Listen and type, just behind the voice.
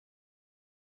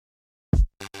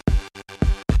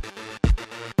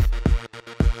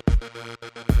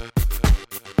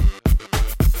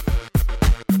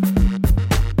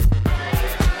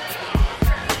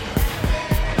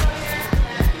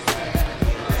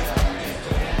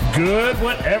Good,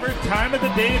 whatever time of the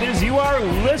day it is you are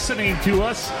listening to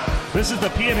us. This is the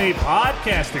PNA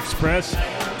Podcast Express.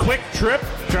 Quick trip.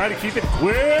 Try to keep it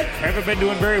quick. Haven't been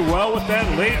doing very well with that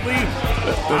lately.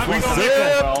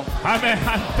 I'm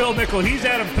Phil Nickel. He's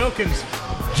Adam Filkins.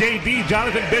 JD,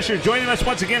 Jonathan Bisher, joining us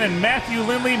once again, and Matthew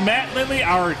Lindley. Matt Lindley,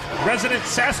 our resident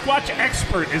Sasquatch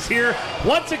expert, is here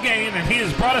once again, and he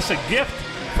has brought us a gift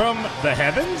from the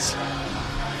heavens.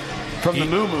 From the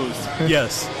Moo-Moos.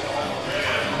 Yes.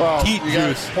 Well, teat you gotta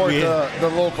juice. support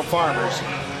the local farmers.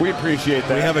 We appreciate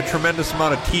that. We have a tremendous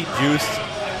amount of teat juice.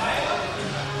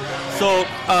 So,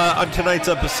 on tonight's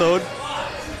episode,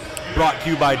 brought to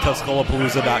you by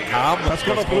TuscolaPalooza.com.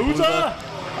 Tuscalapalooza!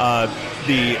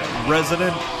 The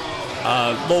resident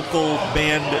local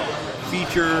band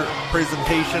feature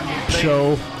presentation thing.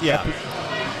 Show. Yeah.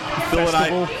 Phil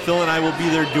and I will be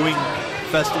there doing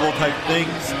festival type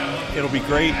things. It'll be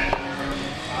great.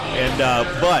 And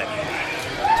but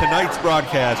tonight's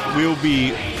broadcast we will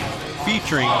be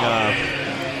featuring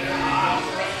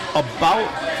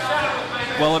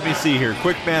let me see here.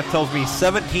 Quick math tells me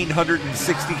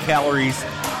 1,760 calories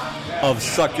of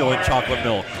succulent chocolate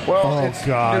milk. Well, it's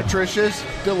nutritious,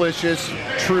 delicious,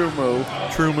 True Moo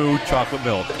chocolate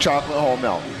milk. Chocolate whole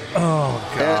milk.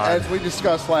 Oh, God. As we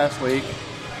discussed last week,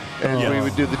 we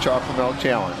would do the chocolate milk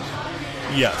challenge.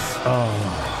 Yes.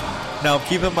 Now,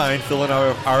 keep in mind, Phil and I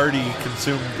have already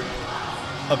consumed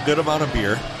a good amount of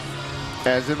beer.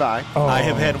 As have I. I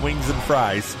have had wings and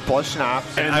fries. Plus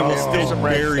schnapps. And I will still some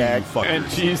bury you red fuckers. And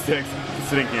cheese sticks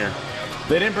sitting here.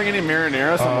 They didn't bring any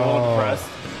marinara, so I'm a little depressed.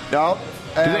 No.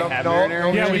 Do they have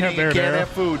marinara? Yeah, we have You marinara. can't have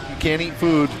food. You can't eat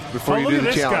food before you look do at the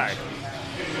this challenge.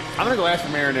 guy. I'm going to go ask for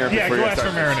marinara Yeah, before go you ask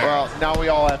for start. marinara. Well, now we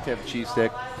all have to have a cheese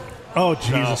stick. Oh,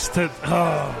 Jesus.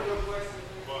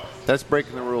 That's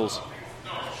breaking the rules.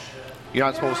 You're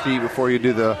not supposed to eat before you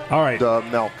do the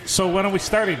milk. So when are we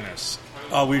starting this?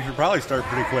 We should probably start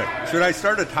pretty quick. Should I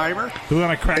start a timer? Do we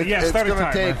want to crack? It's start a going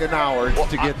to timer. take an hour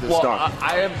to get this done.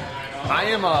 I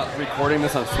am recording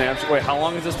this on Snapchat. Wait, how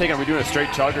long is this taking? Are we doing a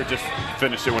straight chug or just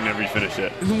finish it whenever you finish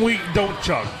it? We don't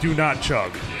chug. Do not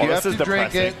chug. You this have is to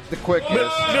drink depressing. it the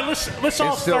quickest. Let's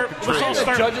all still start. control. Let's all I'm the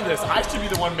start. judge of this. I should be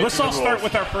the one making Let's the all rules. start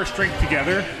with our first drink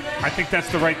together. I think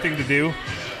that's the right thing to do,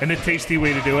 and a tasty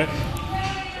way to do it.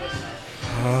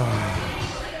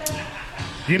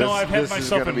 I've had this is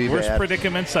myself gonna in be worse bad.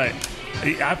 predicaments. I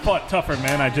fought tougher,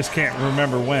 man. I just can't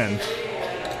remember when.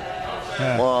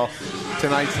 Well,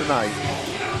 tonight's the night.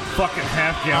 Fucking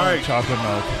half gallon All right. of chocolate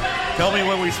milk. Tell me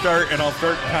when we start, and I'll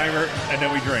start the timer, and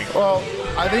then we drink. Well,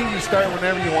 I think you start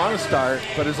whenever you want to start,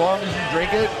 but as long as you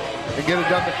drink it and get it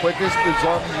done the quickest, as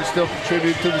long as you still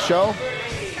contribute to the show,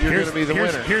 you're going to be the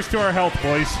winner. Here's to our health,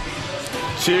 boys.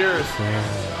 Cheers.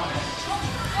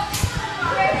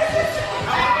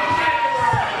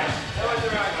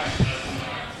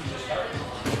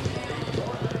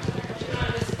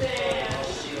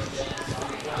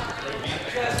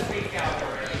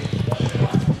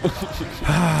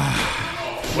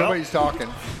 Nobody's talking.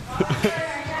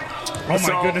 Oh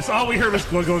my goodness! All we heard was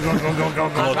go go go go go go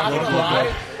I'm go. not gonna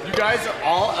lie. You guys are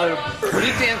all pretty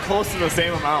damn close to the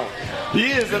same amount.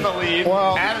 He is in the lead.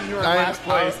 Well, Adam, you're in last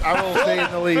place. I will stay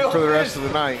in the lead for the rest of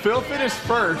the night. Phil finished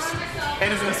first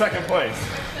and is in second place.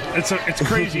 It's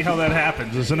crazy how that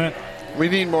happens, isn't it? We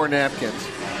need more napkins.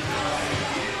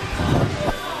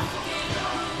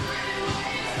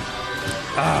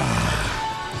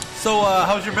 So,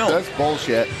 how's your milk? That's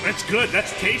bullshit. It's good.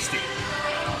 That's tasty.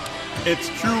 It's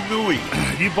True Mooey.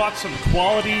 You bought some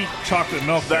quality chocolate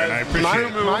milk there, and I appreciate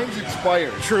it. Mine's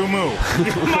expired. True Moo.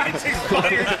 Mine's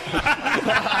expired.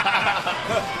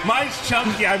 Mine's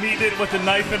chunky. I'm eating it with a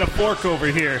knife and a fork over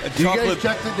here. Do you guys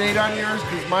check the date on yours?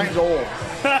 Because mine's old.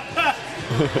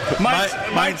 Mine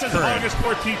mine's says current. August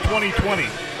 14, 2020.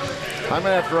 I'm going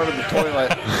to have to run to the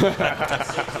toilet.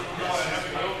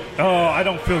 Oh, I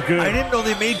don't feel good. I didn't know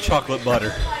they made chocolate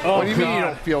butter. Oh, What do you mean you God.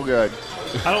 don't feel good?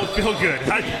 I don't feel good.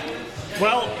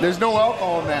 There's no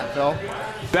alcohol in that, Phil.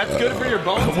 That's good for your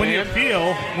bones, when you man.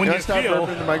 feel, Stop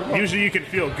burping the microphone. usually you can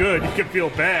feel good, you can feel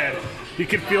bad, you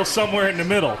can feel somewhere in the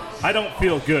middle. I don't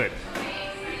feel good.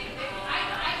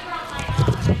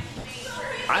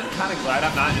 I'm kind of glad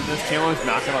I'm not in this challenge,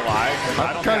 not going to lie, because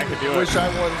I don't think I could do wish it. I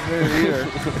wasn't there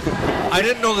either. I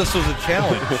didn't know this was a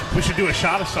challenge. We should do a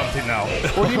shot of something now.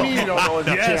 What do you mean you don't know it's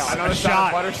a Yes. challenge? Another A shot shot.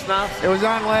 of butter schnapps? It was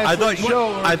on last week's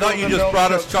show. I thought you just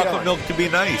brought us chocolate milk to be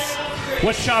nice.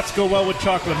 What shots go well with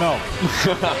chocolate milk?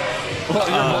 Well,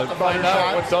 you're about to find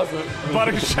out what doesn't.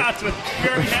 Butter shots with. We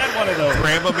already had one of those.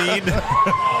 Dramamine.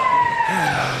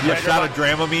 A shot of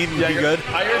Dramamine would be good.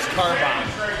 Irish car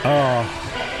bomb.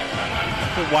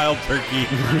 Wild turkey.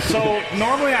 So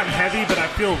normally I'm heavy, but I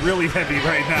feel really heavy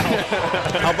right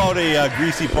now. How about a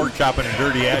greasy pork chop and a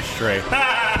dirty ashtray?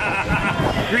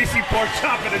 Greasy pork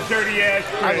chop and a dirty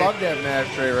ashtray. I love to have an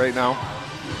ashtray right now.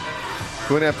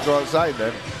 Wouldn't have to go outside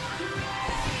then.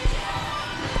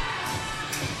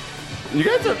 You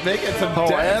guys are making some Oh,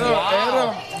 dents.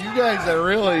 Adam, you guys are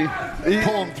really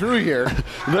pulling through here.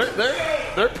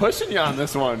 They're pushing you on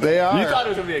this one. They are. You thought it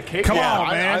was going to be a cake. Come walk. on,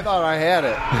 man. I thought I had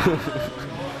it.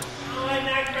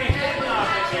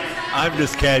 I'm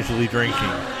just casually drinking.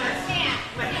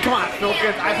 Come on,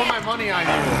 Philkins. I put my money on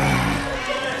you.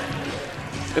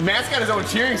 The Matt's got his own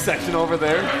cheering section over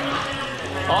there.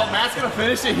 Oh, Matt's going to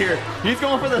finish it here. He's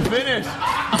going for the finish.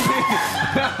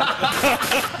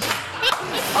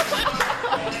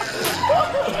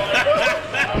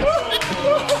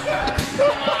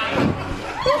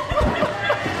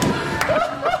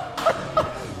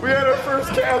 We had our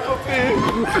first casualty.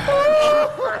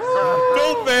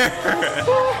 Go Bear!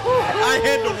 I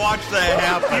had to watch that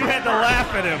happen. You had to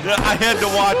laugh at him. I had to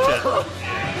watch it.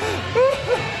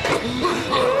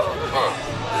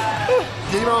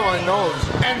 Get on my nose.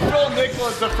 And Phil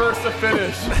Nicholas the first to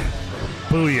finish.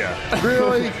 Booyah.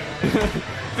 Really?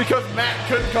 Because Matt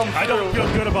couldn't come through. I don't feel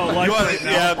good about life right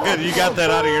now. Yeah, good. You got that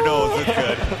out of your nose. That's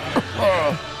good.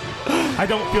 I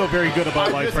don't feel very good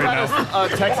about life right now.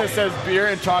 Texas says beer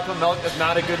and chocolate milk is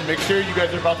not a good mixture. You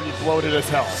guys are about to be bloated as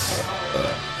hell.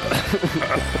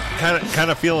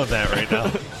 Kind of feeling that right now.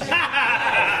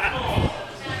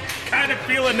 Kind of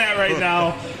feeling that right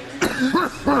now.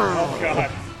 Oh, God.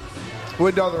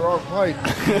 Went down the wrong pipe.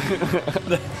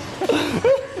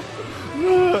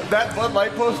 That Bud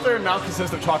Light poster now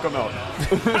consists of chocolate milk.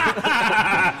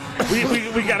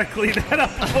 We got to clean that up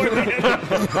before the end.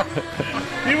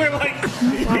 You were like,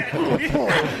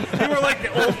 you were like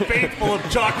the Old Faithful of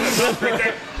chocolate milk right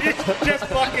there. He just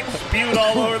fucking spewed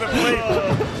all over the place.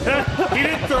 He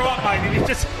didn't throw up, mind you. He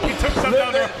took some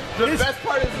down there. The best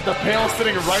part is the pail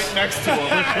sitting right next to him.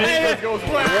 It goes,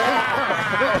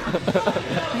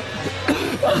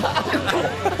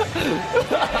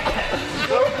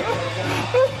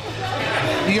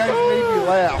 You guys made me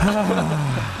laugh.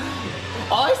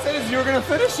 all I said is you were going to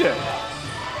finish it.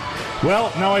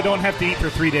 Well, now I don't have to eat for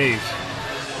 3 days.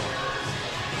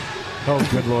 Oh,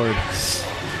 good Lord.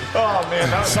 Oh, man,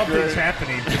 that was Something's great.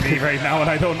 happening to me right now, and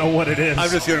I don't know what it is. I'm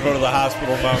just going to go to the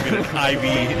hospital now and get an IV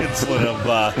insulin of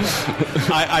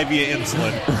IV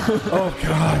insulin. Oh,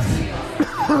 God.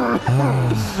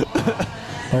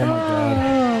 Oh, my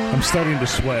God. I'm starting to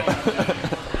sweat.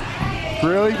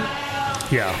 Really?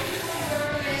 Yeah.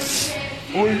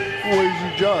 Where's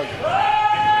your jug?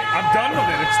 I'm done with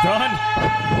it. It's done.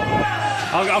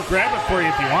 I'll grab it for you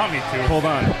if you want me to. Hold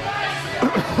on.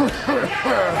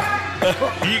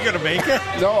 Are you going to make it?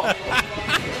 No.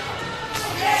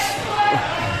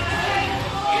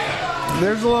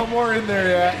 There's a lot more in there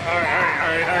yet. All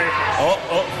right.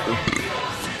 Oh.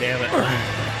 Damn it.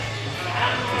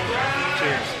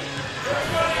 Cheers.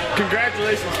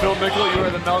 Congratulations, Phil Nickel. You are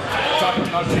the chocolate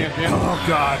milk champion. Oh,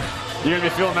 God. You're going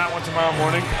to be feeling that one tomorrow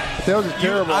morning? That was a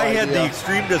terrible I had idea. the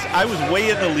extreme I was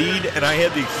way in the lead, and I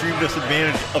had the extreme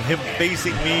disadvantage of him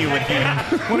facing me when he...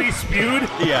 When he spewed,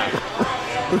 Yeah.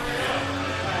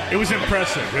 it was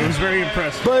impressive. It was very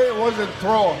impressive. But it wasn't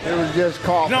throw. It was just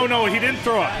cough. No, he didn't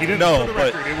throw up. He didn't, No, for the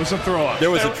but record, it was a throw up.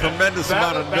 There was a tremendous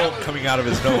amount of milk coming out of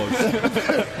his nose.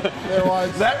 There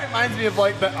was. That reminds me of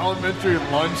like the elementary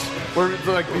lunch where it's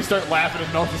like you start laughing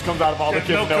and milk just comes out of all the And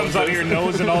kids' milk noses. comes out of your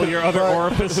nose and all your other Right.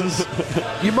 orifices.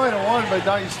 You might have won, but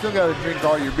now you still got to drink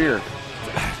all your beer.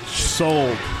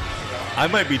 Sold. I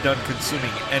might be done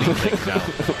consuming anything now.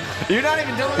 You're not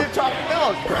even done with your chocolate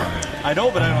milk. I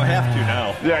know, but I don't have to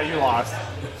now. Yeah, you lost.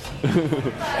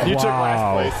 You took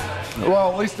last place. Well,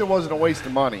 at least it wasn't a waste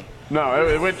of money. No,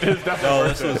 it was definitely No,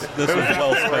 worth this was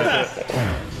well spent.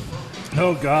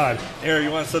 Oh, God. Here,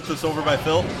 you want to set this over by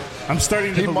Phil? I'm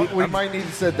starting to We might need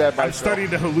to set that by I'm starting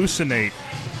to hallucinate.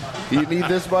 You need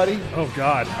this, buddy? Oh,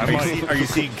 God. Are you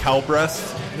seeing cow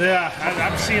breasts? Yeah,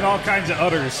 I'm seeing all kinds of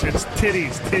udders. It's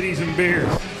titties and beer.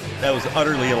 That was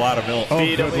utterly a lot of milk. Oh,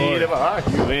 good Lord.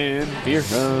 You win. Beer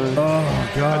run.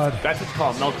 Oh, God. That's what you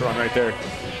call a milk run right there.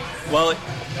 Well,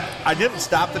 I didn't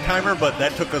stop the timer, but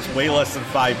that took us way less than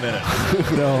 5 minutes.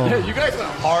 No. Yeah, you guys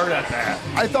went hard at that.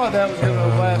 I thought that was going to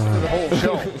last for the whole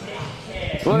show.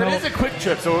 Well, it is a quick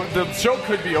trip, so the show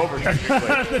could be over technically.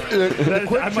 The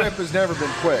quick trip has never been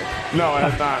quick. No,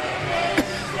 it's not.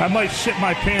 I might shit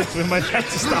my pants. We might have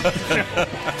to stop the show.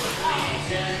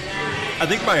 I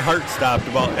think my heart stopped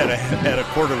about at a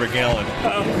quarter of a gallon.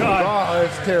 Oh, God. Oh,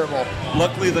 that's terrible.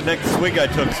 Luckily, the next swig I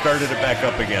took started it back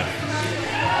up again.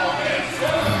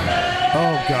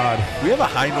 Oh, God. We have a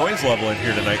high noise level in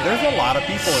here tonight. There's a lot of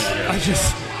people in here. I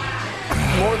just...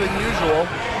 More than usual.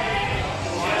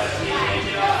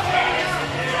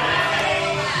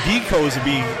 Deco's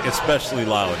being especially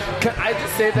loud. Can I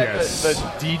just say that Yes. the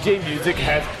DJ music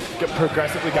has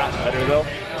progressively gotten better, though?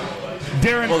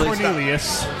 Darren Well,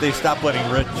 Cornelius. They stopped letting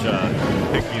Rich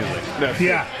pick music.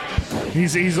 Yeah.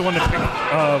 He's the one that picked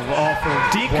all for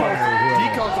Deco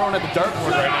throwing at the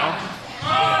dartboard right now.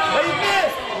 He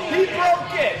missed! He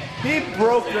broke it! He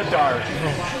broke the dart.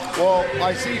 Well,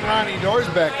 I see Ronnie Doors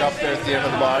back up there at the end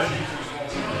of the bar.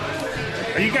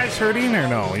 Are you guys hurting or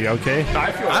no? You okay?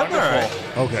 I feel I'm wonderful.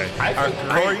 all right. Okay.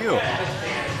 How are you?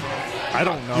 I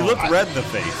don't know. You look red in the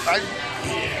face.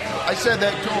 I said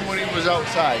that to him when he was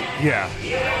outside. Yeah.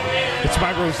 It's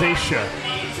my rosacea.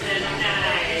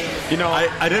 You know,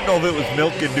 I didn't know if it was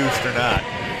milk-induced or not.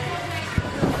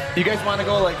 you guys want to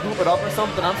go like hoop it up or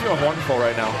something? I'm feeling wonderful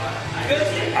right now. You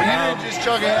didn't just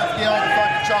chug a half gallon of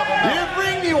fucking chocolate You milk. didn't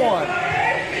bring me one.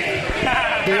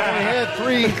 They only had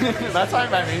 3. That's fine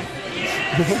by me.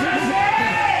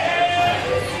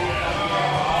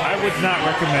 I would not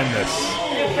recommend this.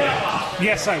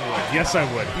 Yes, I would. Yes, I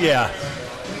would. Yeah.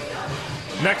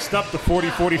 Next up, the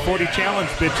 40-40-40 challenge,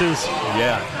 bitches.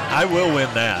 Yeah. I will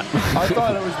win that. I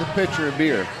thought it was the pitcher of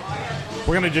beer.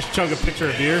 We're going to just chug a pitcher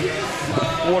of beer.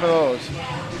 One of those.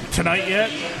 Tonight yet?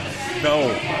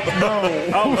 No.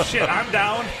 Oh, shit. I'm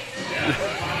down.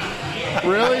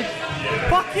 Really?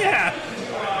 Fuck yeah.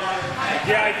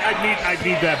 Yeah, I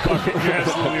need that bucket. You're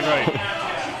absolutely right.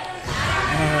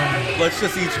 Let's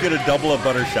just each get a double of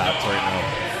butter shots right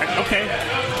now. Okay.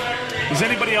 Is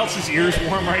anybody else's ears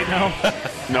warm right now?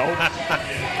 No.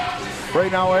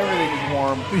 Right now, everything's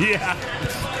warm. Yeah.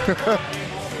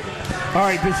 All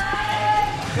right.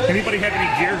 Does anybody have any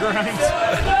gear grinds?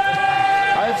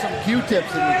 I have some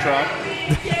Q-tips in the truck.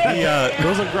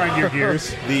 Those will grind your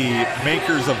gears. The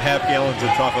makers of half gallons of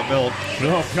chocolate milk.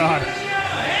 Oh, God.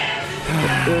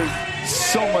 There's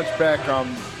so much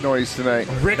background noise tonight.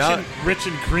 Rich Now-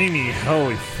 and creamy.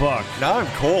 Holy fuck. Now I'm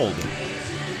cold.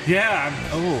 Yeah.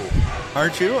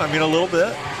 Aren't you? I mean, a little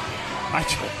bit. I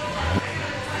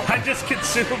just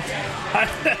consumed.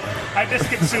 I just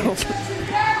consumed.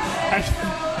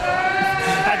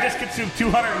 I just consumed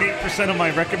 208% of my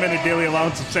recommended daily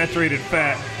allowance of saturated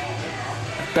fat.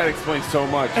 That explains so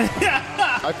much.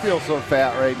 I feel so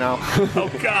fat right now. Oh,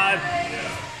 God.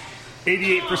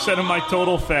 88% of my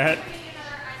total fat.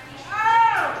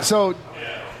 So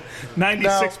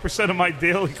 96% of my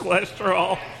daily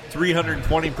cholesterol.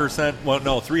 320%, well,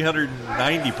 no,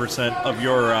 390% of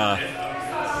your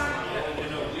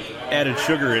added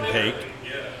sugar intake.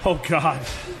 Oh, God.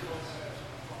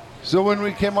 So when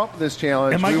we came up with this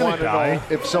challenge, Am I we gonna wanted to die? know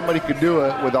if somebody could do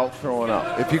it without throwing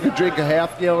up. If you could drink a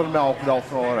half gallon of milk without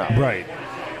throwing up. Right.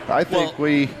 I think Well-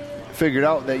 we figured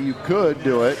out that you could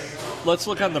do it. Let's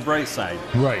look on the bright side.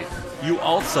 Right. You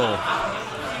also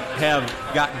have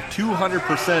gotten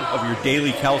 200% of your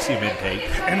daily calcium intake.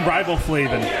 And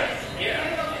riboflavin.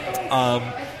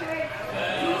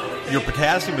 Your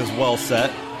potassium is well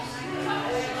set.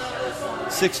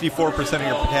 64% of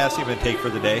your potassium intake for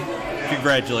the day.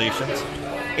 Congratulations.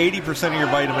 80% of your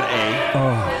vitamin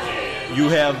A. You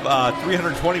have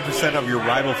 320% of your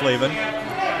riboflavin.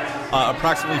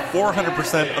 Approximately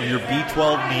 400% of your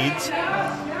B12 needs.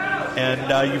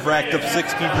 And you've racked up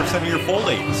 16% of your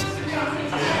folates.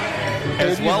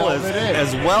 As And you well held it in.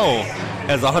 as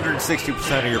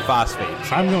 160% of your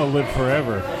phosphates. I'm going to live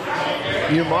forever.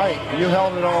 You might. You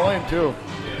held it all in, too.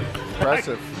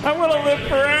 Impressive. I'm going to live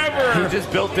forever. You're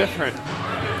just built different.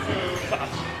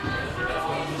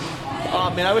 Oh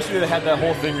man, I wish we would have had that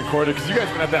whole thing recorded because you guys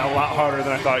are gonna have that a lot harder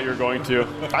than I thought you were going to.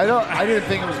 I didn't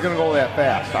think it was going to go that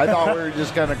fast. I thought we were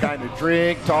just going to kind of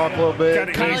drink, talk a little bit,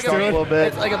 Kinda drink like a little bit.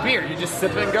 It's like a beer. You just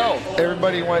sip and go.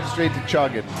 Everybody went straight to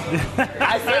chugging.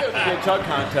 I said it would be a chug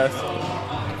contest.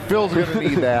 Phil's going to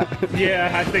need that.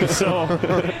 Yeah, I think so.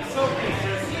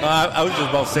 I was just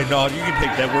about to say, no, you can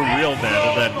take that. We're real men.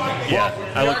 And then, yeah,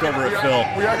 I looked over at Phil.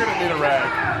 We are gonna need a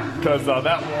rag because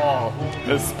that wall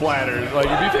is splattered. Like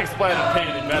if you take splattered paint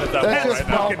and that is that That's wall just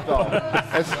right now. milk, though.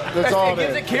 That's all It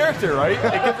gives it it character, right?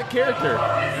 It gives it character.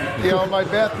 is. You know, my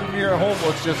bathroom here at home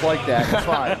looks just like that. It's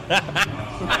fine.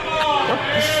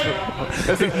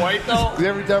 Is it white though? 'Cause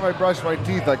every time I brush my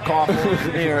teeth, I cough over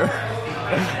the mirror.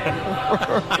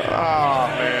 Oh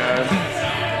man.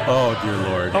 Oh, dear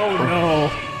Lord. Oh, no.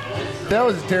 That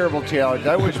was a terrible challenge.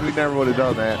 I wish we never would have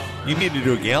done that. You need to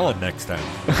do a gallon next time.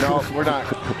 No, we're not.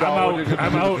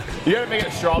 I'm out. You gotta make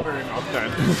it strawberry milk then.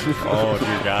 Oh,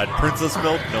 dear God. Princess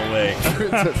milk? No way.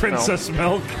 Princess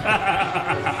milk.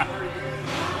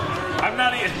 I'm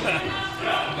not even.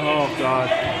 Oh,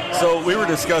 God. So we were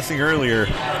discussing earlier,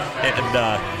 and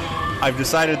I've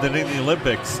decided that in the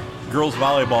Olympics, girls beach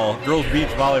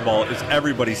volleyball is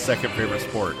everybody's second favorite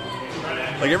sport.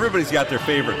 Like, everybody's got their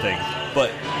favorite thing,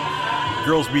 but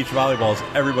girls beach volleyball is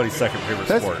everybody's second favorite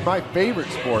That's sport. my favorite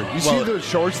sport. You see those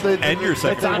shorts that And your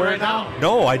second they wear right now?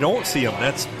 No, I don't see them.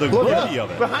 That's the beauty of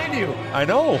it. Behind you. I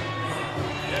know.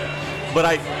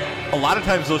 But a lot of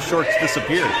times those shorts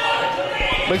disappear.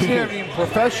 But you haven't even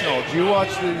professional. Do you watch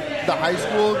the high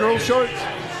school girls shorts?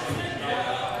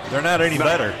 They're not any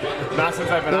better. Not since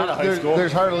I've been out of high school.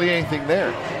 There's hardly anything there.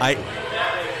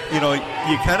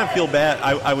 You kind of feel bad.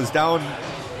 I was down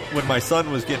when my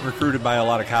son was getting recruited by a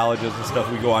lot of colleges and stuff.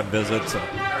 We go on visits, and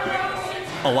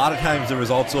a lot of times there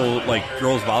was also like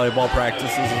girls volleyball practices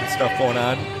and stuff going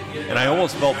on, and I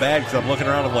almost felt bad because I'm looking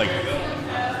around. I'm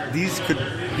like, these could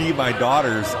be my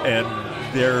daughters, and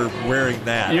they're wearing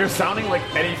that. You're sounding like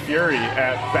Eddie Fury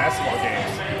at basketball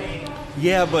games.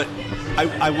 Yeah, but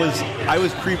I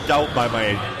was creeped out by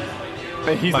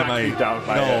my. He's not creeped out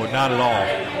by No, it. not at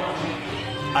all.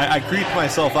 I creeped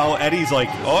myself out. Eddie's like,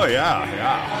 oh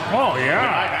yeah. Oh,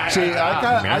 yeah. See,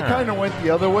 I kind of went the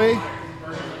other way.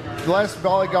 The last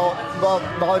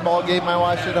volleyball game I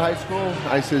watched at high school,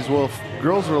 I says, well, if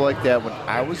girls were like that when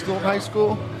I was still in high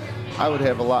school, I would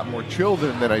have a lot more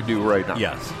children than I do right now.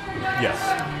 Yes.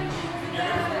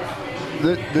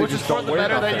 They Which is just for don't the wear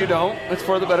better that nothing. you don't. It's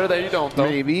for the better that you don't, though.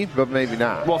 Maybe, but maybe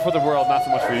not. Well, for the world, not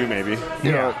so much for you, maybe.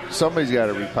 You know, somebody's got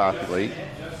to repopulate.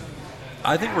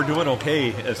 I think we're doing okay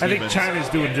as I think humans. China's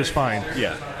doing just fine.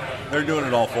 Yeah. They're doing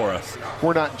it all for us.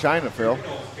 We're not in China, Phil. We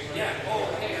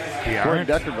We're in aren't.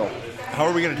 Deckerville. How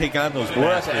are we going to take on those We're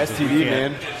at the bastards if STD, we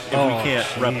can't, man. if we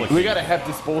can't replicate? We got to have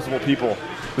disposable people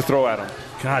to throw at them.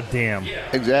 God damn.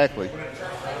 Exactly.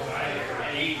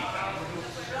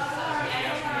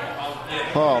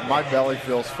 Oh, my belly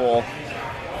feels full.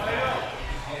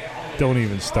 Don't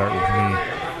even start with me.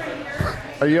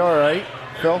 Are you all right,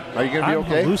 Phil? Are you going to be I'm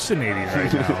okay? hallucinating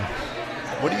right now.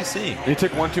 What do you see? He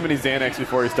took one too many Xanax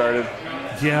before he started.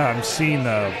 Yeah, I'm seeing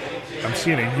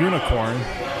a unicorn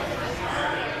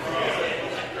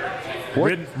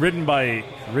What, ridden by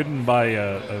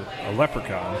a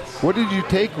leprechaun. what did you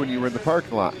take when you were in the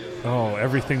parking lot? Oh,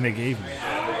 everything they gave me.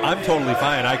 I'm totally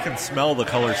fine. I can smell the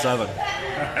color 7.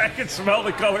 I can smell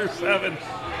the color 7.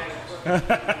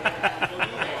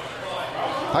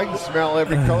 I can smell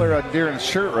every color on Darren's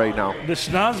shirt right now. The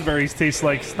schnozberries taste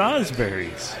like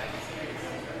schnozberries.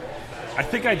 I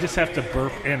think I just have to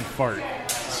burp and fart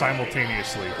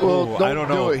simultaneously. Well, Ooh, don't I don't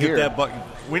do know. it Get here. that bucket.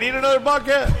 We need another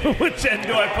bucket. Which end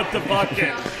do I put the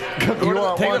bucket? You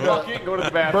want Take one a bucket and go to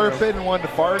the bathroom. burp in and one to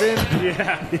fart in?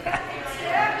 Yeah.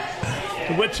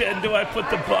 Which end do I put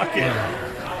the bucket?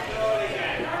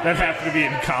 That happened to be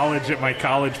in college at my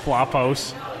college flop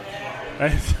house. I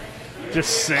was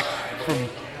just sick from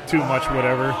too much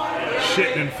whatever.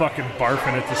 Shitting and fucking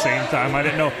barfing at the same time. I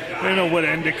didn't know what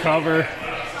end to cover.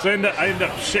 So I ended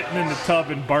up shitting in the tub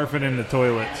and barfing in the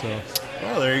toilet. So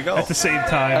Oh, there you go. at the same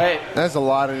time. Hey, That's a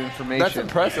lot of information. that's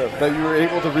impressive that you were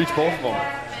able to reach both of them.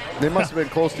 They must have been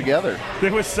close together.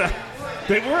 There was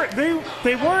they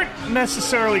weren't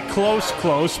necessarily close,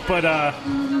 but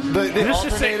They let's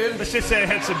just alternated. say I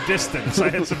had some distance. I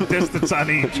had some distance on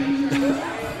each.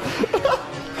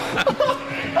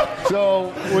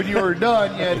 So when you were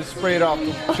done, you had to spray it off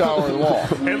the shower of the wall.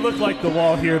 It looked like the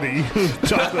wall here that you used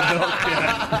chocolate milk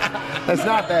in. That's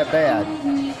not that bad.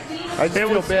 I just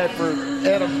feel bad for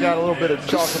Adam's got a little bit of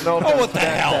chocolate milk. Oh, what the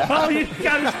hell? Oh, you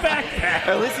got his backpack.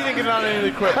 At least he didn't get on any of the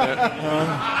equipment.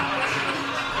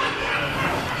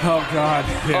 Oh God,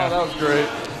 Oh, yeah. that was great.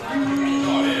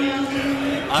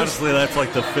 Honestly, that's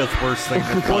like the 5th worst thing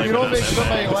that's Well, probably you don't been make in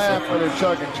somebody laugh when they're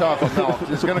chugging chocolate milk.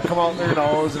 It's going to come out their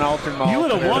nose and out their mouth. You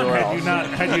would have and won everywhere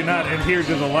else. had you not adhered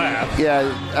to the laugh. Yeah,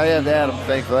 I have Adam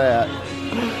thank for that.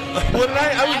 What did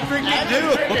I was drinking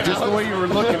too. Just the way you were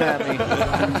looking at me.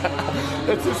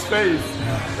 It's his face.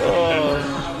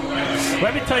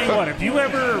 Let me tell you what. If you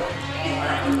ever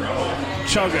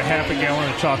chug a half a gallon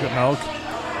of chocolate milk,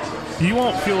 you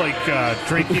won't feel like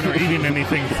drinking or eating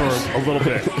anything for a little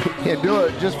bit. Yeah, do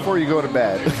it just before you go to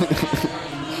bed.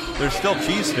 There's still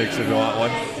cheese sticks if you want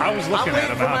one. I was looking at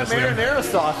him honestly. marinara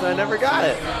sauce and I never got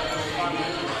it.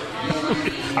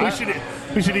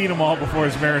 We should eat them all before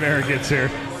his marinara gets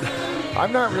here.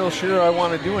 I'm not real sure I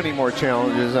want to do any more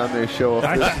challenges on this show if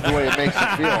this is the way it makes you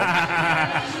feel.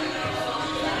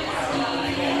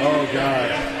 Oh,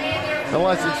 God.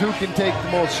 Unless it's who can take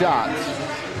the most shots.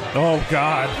 Oh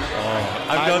God.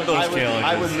 I've done those challenges.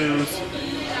 I would lose.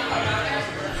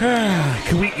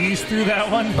 Can we ease through that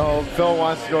one? Oh, Phil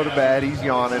wants to go to bed. He's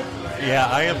yawning. Yeah,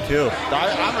 I am too.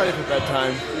 I'm ready for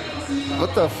bedtime.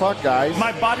 What the fuck, guys?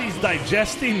 My body's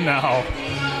digesting now.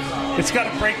 It's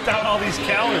got to break down all these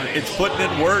calories. It's putting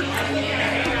in work.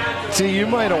 See, you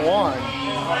might have won,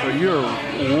 but you're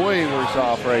way worse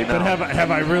off right now. But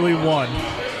have I really won?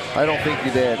 I don't think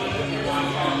you did.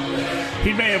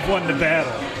 He may have won the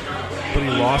battle, but he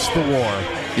lost the war.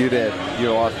 You did.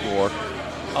 You lost the war.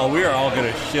 Oh, we are all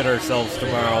going to shit ourselves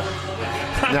tomorrow.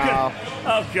 No.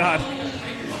 Oh, God.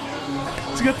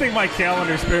 It's a good thing my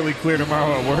calendar's fairly clear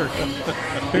tomorrow at work.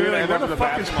 They were like, where the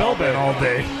fuck is Bill been all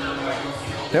day?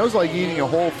 That was like eating a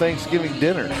whole Thanksgiving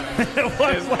dinner. It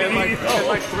was in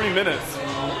like 3 minutes.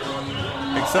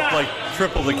 Except like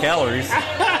triple the calories.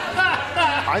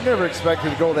 I never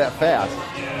expected to go that fast.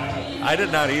 I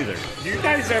did not either. You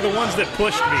guys are the ones that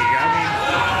pushed me.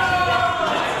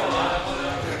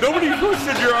 Nobody pushed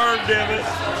at your arm, damn it.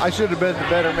 I should have been the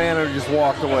better man and just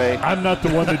walked away. I'm not the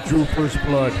one that drew first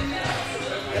blood.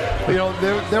 You know,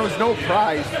 there was no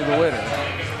prize for the winner.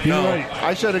 You're No. right.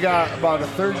 I should have got about a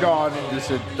third gone and just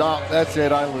said, oh, that's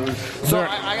it, I lose. So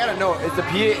I got to know, is the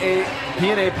P&A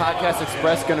Podcast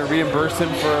Express going to reimburse him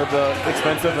for the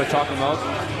expense of the chocolate milk?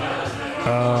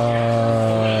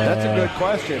 That's a good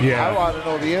question. yeah. I want to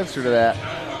know the answer to that.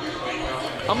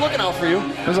 I'm looking out for you.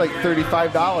 It was like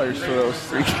 $35 for those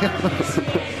 3 candles.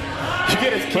 You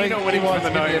get his Keno when he wants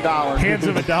to the give me night. $1. Hands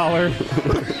of $1.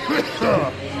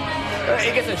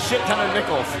 He gets a shit ton of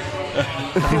nickels.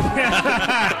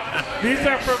 These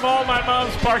are from all my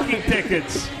mom's parking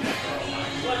tickets.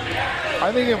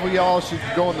 I think if we all should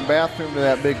go in the bathroom to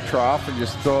that big trough and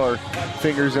just throw our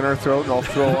fingers in our throat and all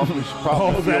throw up, we should probably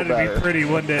Oh, feel that'd better. be pretty,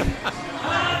 wouldn't it?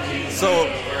 So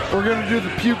We're going to do the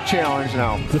puke challenge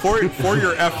now. for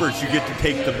your efforts, you get to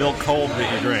take the milk home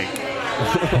that you drank.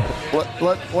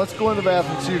 Let's go in the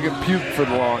bathroom so you can puke for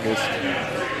the longest.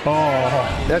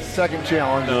 Oh, That's the second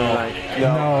challenge of the night.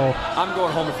 no. I'm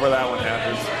going home before that one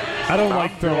happens. I don't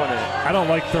like throwing doing it. I don't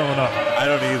like throwing up. I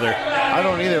don't either. I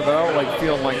don't either, but I don't like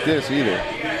feeling like this either.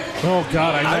 Oh,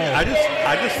 God, I know.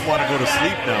 I just want to go to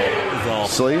sleep now, is all.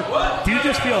 Sleep? Do you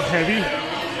just feel heavy?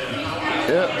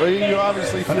 Yeah, well, you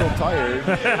obviously feel tired.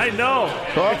 I know.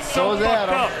 Well, It's so so is fucked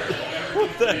Adam. up.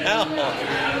 What the hell?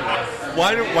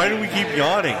 Why do we keep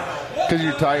yawning? Because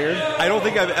you're tired. I don't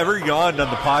think I've ever yawned on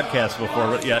the podcast before,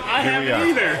 but yet I here we haven't are.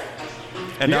 either.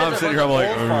 And now I'm sitting here, I'm like,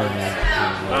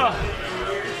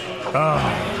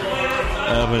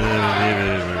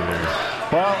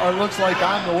 Well, it looks like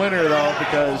I'm the winner, though,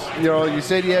 because, you know, you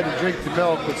said you had to drink the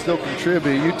milk but still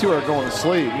contribute. You two are going to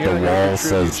sleep. You The don't wall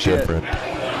contribute says shit. different.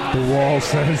 The wall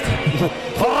says.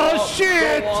 Oh,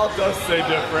 shit! The wall does say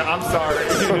different. I'm sorry.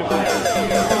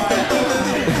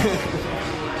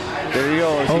 There he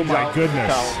goes. Oh, He's my out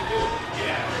goodness.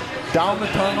 Down the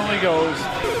tunnel he goes.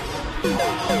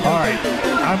 All right,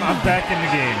 I'm back in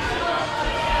the game.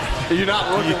 You're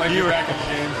not looking like you're back in the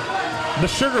game. The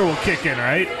sugar will kick in,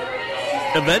 right?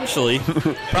 eventually,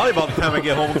 probably about the time I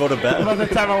get home and go to bed. By the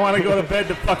time I want to go to bed,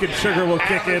 the fucking sugar will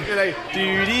kick in.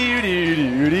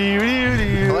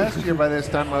 Last year by this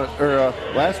time,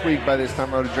 last week by this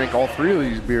time, I would have drank all 3 of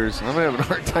these beers. I'm having a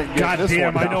hard time getting God this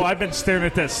damn, one I know. down. I've been staring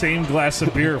at that same glass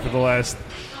of beer for the last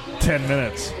 10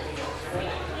 minutes.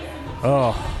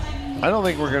 Oh, I don't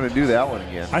think we're going to do that one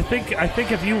again. I think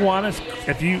if you want to,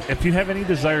 if you have any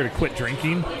desire to quit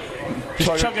drinking,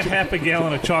 just chug a half a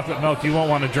gallon of chocolate milk. You won't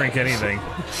want to drink anything.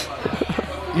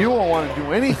 You don't want to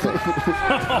do anything.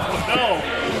 No,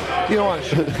 You don't want to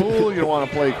shoot pool. You don't want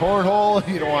to play cornhole.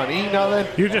 You don't want to eat nothing.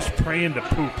 you're just praying to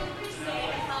poop.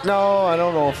 No, I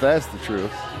don't know if that's the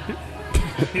truth.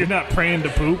 You're not praying to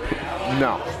poop.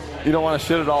 No. You don't want to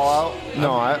shit it all out?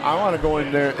 No, I want to go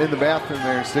in there, in the bathroom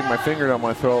there and stick my finger down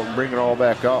my throat and bring it all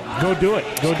back up. Go do it.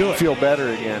 Go do it. Feel better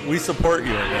again. We support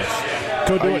you in this.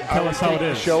 Go do it. Are Tell we us how it taking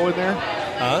the is. show in there?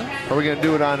 Huh? Are we going to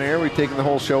do it on air? Are we taking the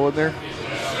whole show in there?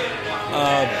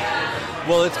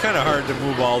 Well, it's kind of hard to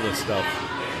move all this stuff.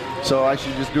 So I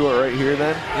should just do it right here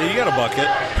then? Yeah, you got a bucket.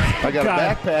 I got God.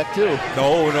 a backpack too.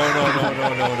 No.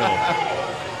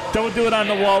 Don't do it on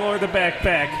the wall or the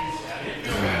backpack.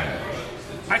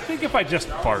 I think if I just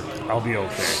fart, I'll be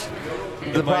okay.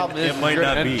 The problem is it might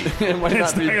not be. It might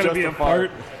It's not be not going to just be a a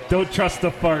fart. Don't trust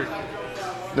the fart.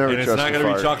 never And it's trust not a going to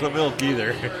be fart. chocolate milk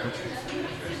either.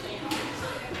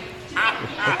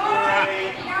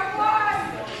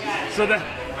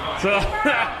 So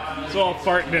I'll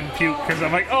fart and then puke because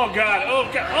I'm like, oh God,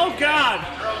 oh God, oh God.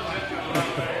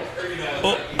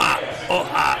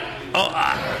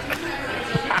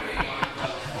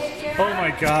 Oh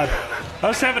my God. I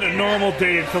was having a normal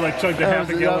day until I chugged a half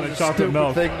a gallon of chocolate stupid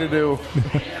milk. thing to do.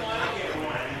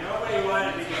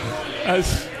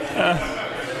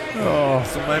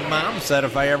 So my mom said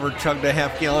if I ever chugged a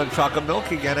half-gallon of chocolate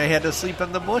milk again, I had to sleep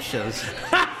in the bushes.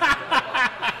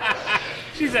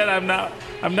 She said, "I'm not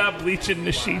bleaching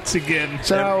the sheets again."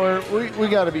 So now we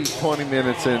got to be 20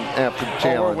 minutes in after the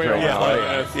challenge way right over. now.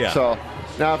 Yeah, Right? yeah. So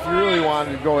now, if you really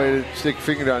wanted to go ahead and stick a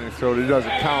finger down your throat, it doesn't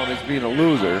count as being a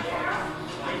loser.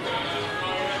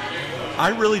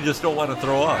 I really just don't want to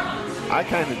throw up. I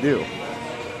kind of do.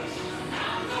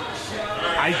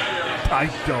 I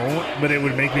don't, but it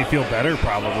would make me feel better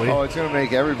probably. Oh, it's going to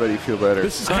make everybody feel better.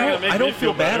 This is not kind gonna of make I me don't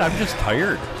feel bad. better. I'm just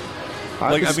tired.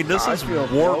 I This has feel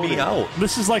wore me bloated. out.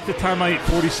 this is like the time I ate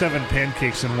 47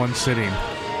 pancakes in one sitting.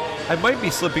 I might be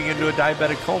slipping into a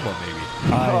diabetic coma, maybe.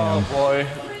 Oh, boy.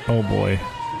 Oh boy.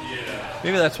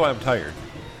 Maybe that's why I'm tired.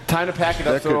 Time to pack it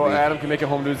That up so could be. Adam can make it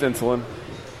home to his insulin.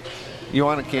 You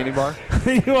want a candy bar?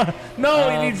 No,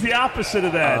 he needs the opposite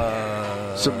of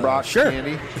that. Some rock sure.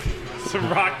 candy? Some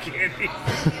rock candy.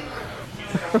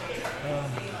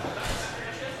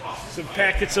 Some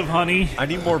packets of honey. I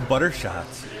need more butter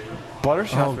shots. Butter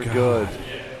shots are God. good.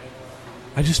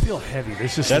 I just feel heavy.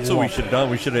 There's just That's a what we lump. should have done.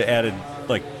 We should have added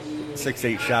like 6 to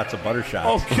 8 shots of butter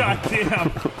shots Oh god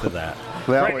damn. to that.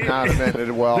 That Right. would not have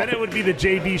ended well. Then it would be the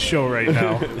JB show right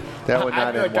now. That would I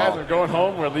not feel like end guys well. are going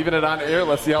home. We're leaving it on air.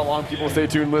 Let's see how long people stay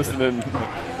tuned listening.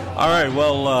 All right,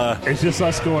 well, It's just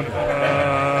us going.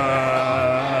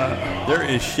 there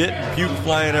is shit and puke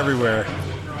flying everywhere.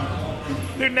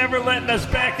 They're never letting us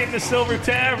back into Silver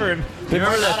Tavern. You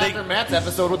remember that thing? After Matt's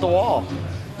episode with the wall.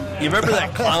 You remember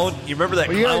that clown? You remember that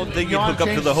Well, you clown gotta- thing you you wanna hook up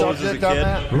to change the hose as a subject on kid,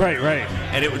 that? Right.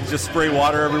 and it would just spray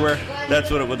water everywhere? That's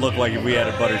what it would look like if we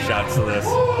added butter shots to this.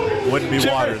 Wouldn't be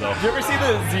water though. Did you ever see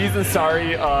the Aziz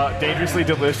Ansari Dangerously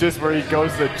Delicious where he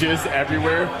goes the jizz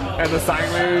everywhere and the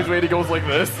sign language way he goes like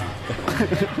this?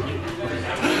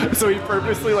 So he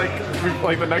purposely like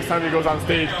the next time he goes on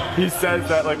stage, he says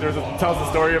that tells a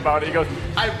story about it. He goes,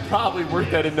 I probably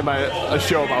worked that into a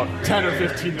show about 10 or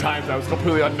 15 times. That was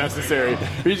completely unnecessary. But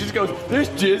he just goes, there's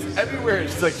jizz everywhere.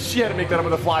 She's like, she had to make that up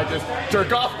on the fly, just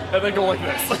jerk off and then go like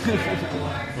this.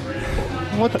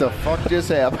 What the fuck just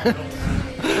happened?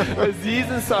 Aziz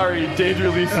Ansari,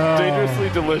 dangerously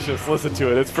delicious. Listen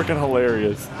to it. It's freaking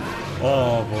hilarious.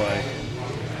 Oh boy.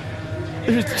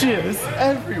 There's jizz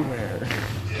everywhere.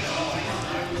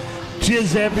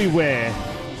 Jizz everywhere.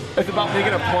 It's about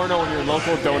making a porno in your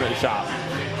local donut shop.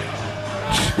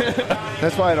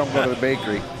 That's why I don't go to the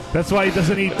bakery. That's why he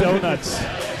doesn't eat donuts.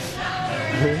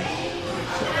 Where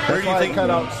That's do you why I think? cut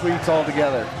out sweets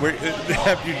altogether. Where,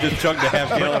 after you just chugged a half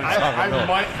gallon of chocolate milk.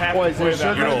 might have Boy, to is there play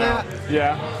that. sugar in that?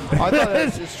 Yeah. I thought that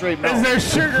was just straight milk. Is there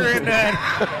sugar in that?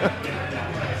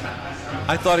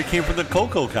 I thought it came from the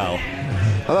cocoa cow.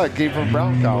 I thought it came from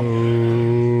brown cow.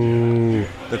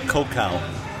 The cocoa.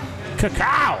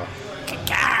 Cacao.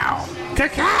 Cacao.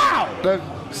 Cacao. I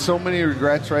have so many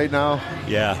regrets right now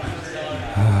Yeah.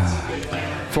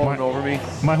 flowing over me.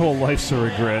 My whole life's a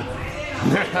regret.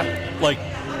 Like,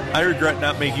 I regret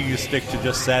not making you stick to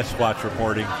just Sasquatch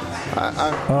reporting.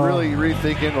 I'm really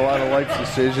rethinking a lot of life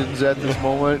decisions at this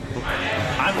moment.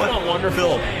 I wonder,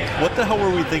 Phil, what the hell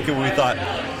were we thinking when we thought,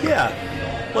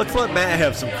 yeah, let's let Matt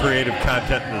have some creative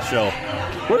content in the show?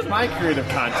 What is my creative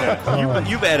content?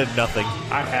 You've added nothing.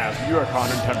 I have. You are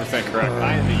 110% correct.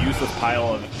 I am the useless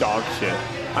pile of dog shit.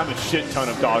 I'm a shit ton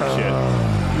of dog shit.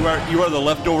 You are the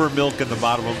leftover milk in the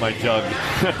bottom of my jug.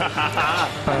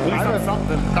 At least I'm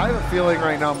something. I have a feeling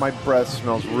right now my breath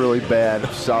smells really bad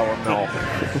of sour milk.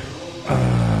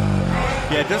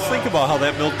 Yeah, just think about how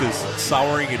that milk is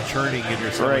souring and churning in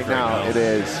your stomach Right now, it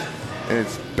is. And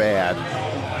it's bad.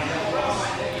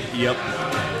 Yep.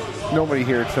 Nobody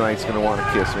here tonight's going to want to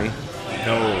kiss me.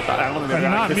 No. I don't think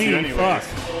Not kiss you me. anyways. Fuck.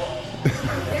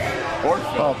 Or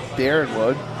Oh, Darren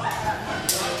would.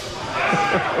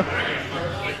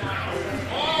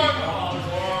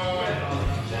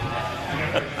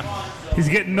 He's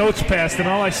getting notes passed, and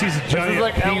all I see is a this giant is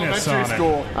like penis elementary on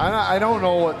school. I don't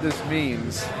know what this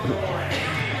means.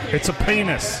 it. It's a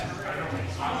penis.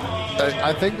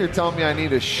 I think they're telling me I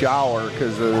need a shower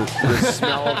because of the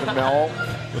smell of the milk.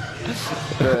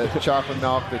 The chocolate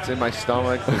milk that's in my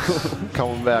stomach is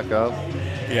coming back up.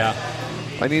 Yeah.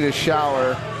 I need a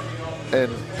shower,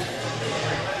 and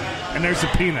And there's a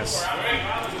penis.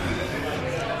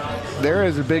 there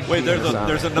is a big Wait, penis on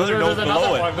there's it. another note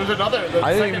below it. There's another.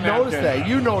 I didn't even notice that.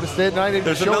 You noticed it, and I didn't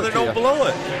There's show another it to note you. below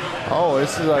it. Oh,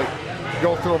 this is like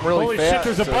go through them really Holy fast.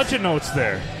 shit, there's a bunch of notes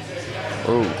there.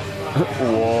 Ooh.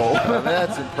 Whoa,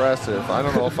 that's impressive. I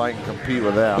don't know if I can compete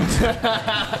with that.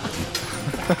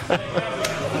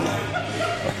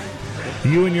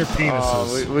 You and your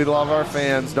penises. Oh, we love our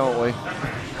fans, don't we?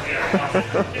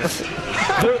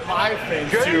 They're my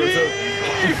fans too. So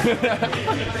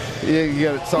You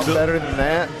got something better than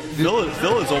that? Phil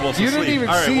is almost You asleep. didn't even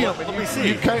All right, see well, him. let me see.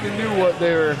 You kind of knew what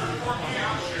they were.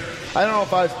 I don't know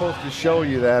if I was supposed to show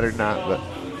you that or not, but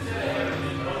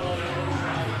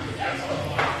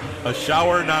A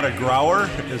shower, not a grower?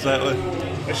 Is that what?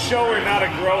 A shower, not a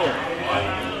grower.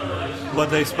 But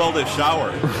they spelled it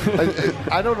shower.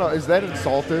 I don't know. Is that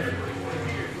insultive?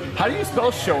 How do you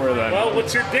spell shower then? Well,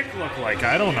 what's your dick look like?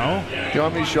 I don't know. Do you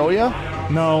want me to show you?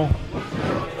 No.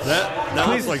 That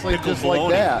looks like Like, pickled just like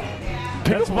bologna. that.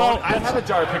 That's well. I have a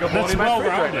jar of pickled bologna That's in my well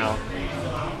fridge right rounded.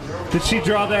 now. Did she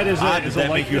draw that as Ah, a, did as a that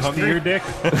make you likeness to your dick?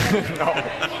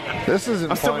 This isn't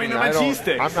I'm still funny. waiting on my I don't- cheese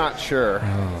sticks. I'm not sure.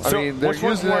 I So, mean, they're which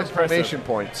one's using more exclamation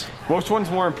points. Which one's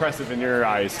more impressive in your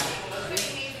eyes?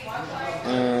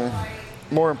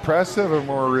 More impressive or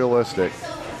more realistic?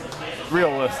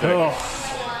 Realistic. Oh,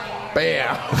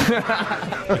 Bam.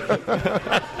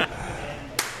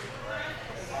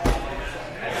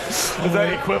 Is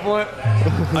that equivalent?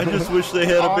 I just wish they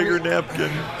had a bigger napkin.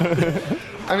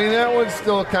 I mean, that one's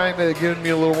still kind of giving me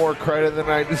a little more credit than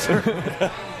I deserve.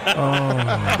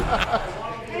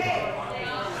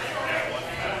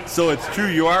 So it's true,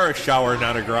 you are a shower,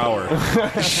 not a grower.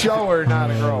 Shower,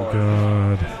 not a grower.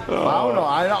 God. I don't know.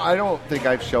 I don't think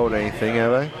I've showed anything,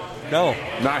 have I? No.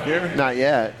 Not here. Not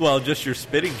yet. Well, just your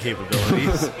spitting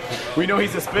capabilities. We know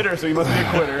he's a spitter, so he must be a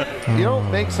quitter. You don't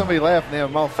make somebody laugh and they have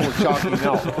a mouthful of chalky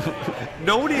milk.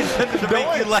 Nobody intended to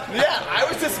make you laugh. Yeah, I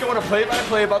was just going to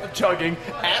play-by-play about the chugging.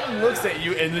 Adam looks at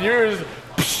you, and then yours.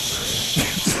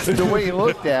 The way he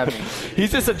looked at me.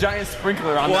 He's just a giant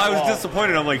sprinkler on Well, that I was wall.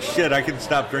 disappointed. I'm like, shit, I can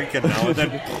stop drinking now. And then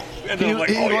He, I'm like,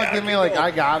 he oh, looked yeah. at me like, I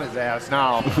got his ass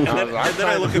now. And then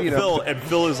I look at Phil, and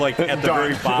Phil is like at the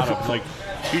very bottom. Like,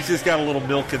 he's just got a little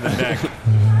milk in the neck.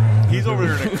 He's over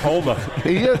there in a coma.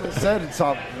 He hasn't said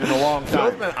something in a long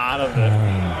Phil's time. been out of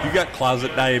it. You got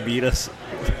closet diabetes.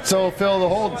 So, Phil, the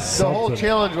whole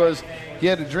challenge was you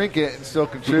had to drink it and still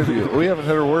contribute. We haven't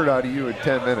heard a word out of you in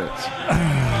 10 minutes.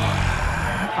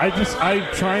 I'm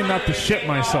trying not to shit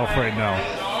myself right now.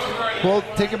 Well,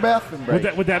 take a bathroom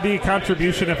break. Would that be a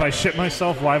contribution if I shit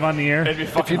myself live on the air? It'd be If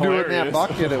fucking you do it in that hilarious.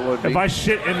 bucket, it would be. If I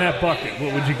shit in that bucket,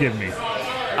 what would you give me? A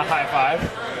high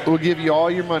five. We'll give you all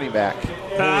your money back.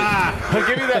 Ah, He'll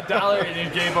give you that $1 and you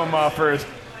gave him for his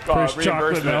first chocolate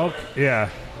reimbursement. milk. Yeah.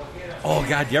 Oh,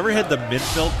 God, you ever had the mint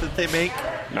milk that they make?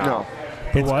 No.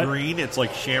 The It's what? green. It's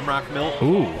like shamrock milk.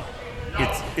 Ooh.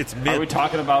 It's Are we mint.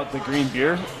 talking about the green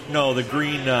beer? No, the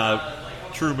green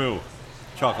True Moo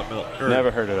chocolate milk. Or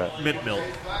Never heard of that. mint milk.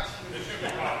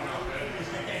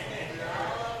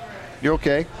 You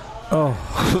okay? Oh.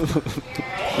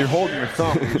 You're holding your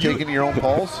thumb. You're taking your own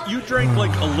pulse? You drank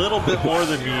like a little bit more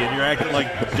than me, and you're acting like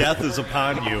death is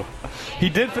upon you. He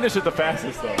did finish it the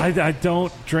fastest, though. I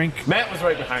don't drink Matt was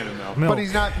right behind him, though. milk. But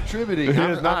he's not contributing. He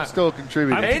I'm, is not. I'm still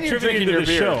contributing. I'm And you're contributing to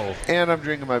drinking the your show. And I'm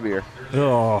drinking my beer.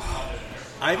 Oh.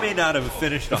 I may not have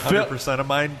finished 100% of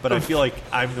mine, but I feel like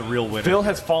I'm the real winner. Phil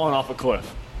has fallen off a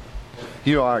cliff.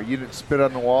 You are. You didn't spit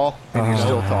on the wall, and you're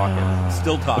still talking.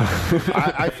 Still talking.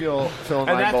 I feel Phil and,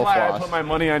 And I that's both why I lost. put my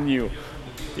money on you.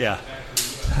 Yeah.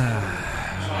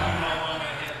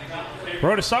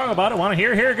 Wrote a song about it. Want to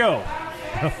hear? Here we go.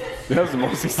 That was the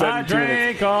most he said I in 2 minutes.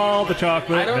 drank all the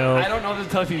chocolate I milk. don't know to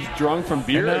tell if he's drunk from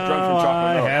beer or Now drunk from chocolate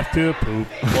I milk. have to poop.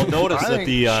 Well, notice I that think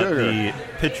the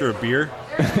pitcher of beer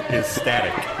is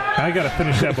static. I got to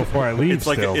finish that before I leave. It's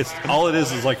like still. it's all it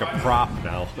is like a prop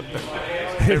now.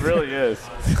 It really is.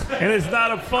 and it's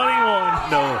not a funny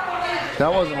one. No,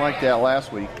 That wasn't like that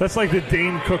last week. That's like the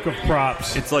Dane Cook of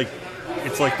props. it's like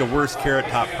the worst Carrot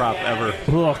Top prop ever.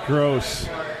 Ugh, gross.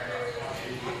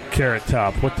 Carrot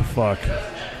Top. What the fuck?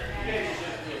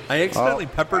 I accidentally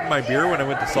peppered my beer when I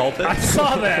went to Salted. I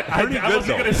saw that. I Pretty good, wasn't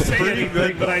though. going to say Pretty anything,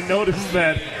 good, but I noticed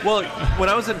that. Well, when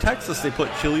I was in Texas, they put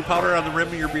chili powder on the rim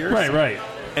of your beers. Right.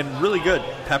 And really good.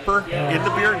 Pepper in the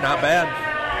beer, not bad.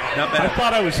 Not I bad.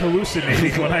 thought I was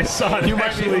hallucinating when I saw it. You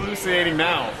might be Actually, hallucinating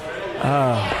now.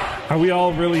 are we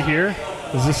all really here?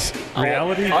 Is this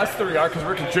reality? Us three are because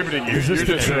we're contributing. Is this You're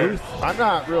the just truth? I'm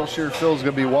not real sure Phil's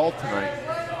going to be well tonight.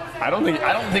 I don't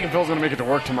think Phil's gonna make it to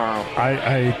work tomorrow.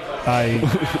 I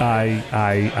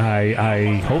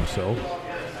hope so.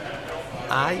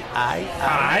 I.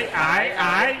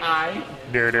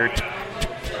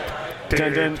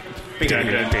 Dun, dun. We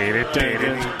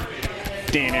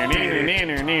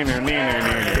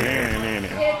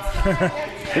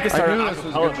can start I an knew this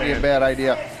was acapella going to be a band. bad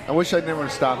idea. I wish I'd never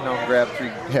stopped now and grabbed 3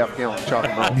 half-gallon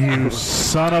chocolate milk. You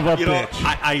son of a You know,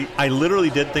 bitch. I literally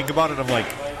did think about it. I'm like,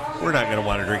 we're not going to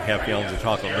want to drink half gallons of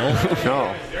chocolate milk. No.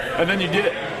 And then you did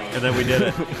it. And then we did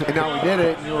it. And now we did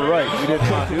it, and you were right. We didn't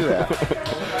want to do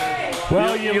that.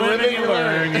 Well, you live and you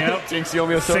learn. Yep. Jinx, you owe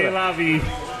me a Say soda. la vie.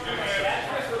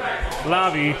 La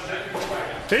vie.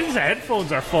 These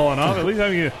headphones are falling off. At least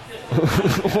I'm getting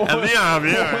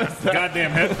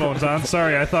goddamn headphones on.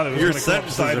 Sorry, I thought it was Your going to come up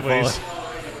sentences are sideways.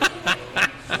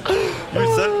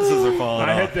 Your sentences are falling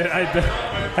I off.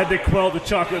 had to quell the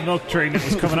chocolate milk train that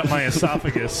was coming up my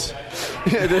esophagus.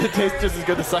 Yeah, did it taste just as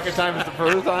good the second time as the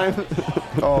first time?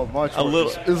 Oh, much A more.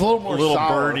 little- It's a little more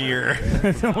sour. birdier.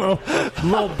 a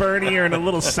little burnier and a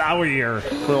little sourier.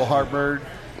 A little heartburn.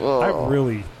 I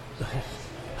really...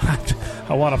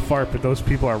 I want to fart, but those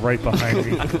people are right behind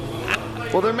me.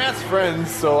 Well, they're Matt's friends,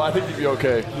 so I think you'd be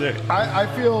okay. I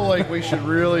feel like we should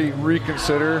really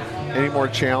reconsider any more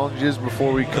challenges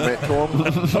before we commit to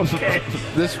them. Okay.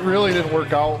 This really didn't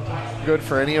work out good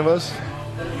for any of us.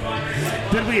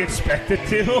 Did we expect it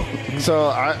to? So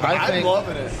I think... I'm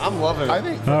loving it. I'm loving it. I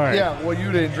think, All right. yeah, well,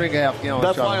 you didn't drink a half gallon.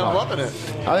 That's of why I'm chocolate.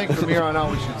 loving it. I think from here on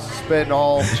out we should suspend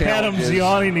all Adam's challenges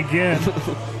yawning again.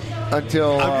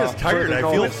 until I'm just tired. further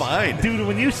I feel notice. fine. Dude,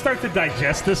 when you start to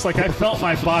digest this, like I felt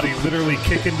my body literally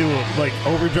kick into like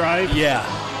overdrive Yeah.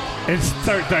 and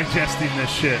start digesting this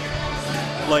shit.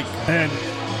 Like, And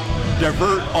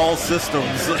divert all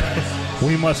systems.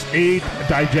 we must aid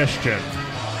digestion.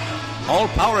 All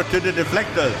power to the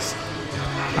deflectors.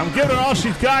 I'm giving her all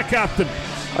she's got, Captain.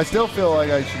 I still feel like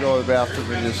I should go to the bathroom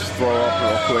and just throw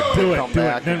up real quick. Do come it,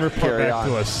 back then and report carry back on.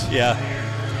 to us. Yeah.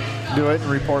 Do it and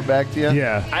report back to you.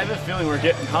 Yeah. I have a feeling we're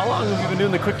getting. How long have you been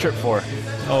doing the quick trip for?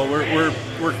 Oh,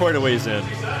 we're quite a ways in.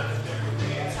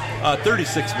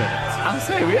 36 minutes. I'm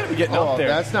saying we got to be getting Oh, up there.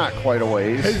 that's not quite a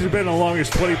ways. This has been the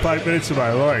longest 25 minutes of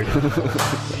my life.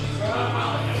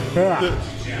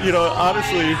 You know,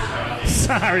 honestly,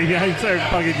 Sorry, I started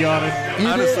fucking yawning.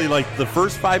 honestly, like the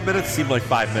first 5 minutes seemed like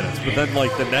 5 minutes, but then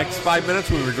like the next 5 minutes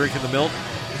when we were drinking the milk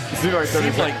Seems like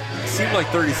 30 seemed like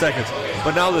 30 seconds.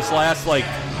 But now this last like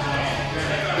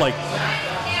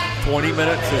 20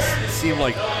 minutes has seemed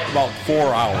like about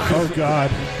 4 hours. Oh,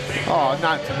 God. Oh,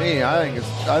 not to me.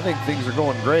 I think things are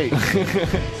going great,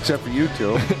 except for you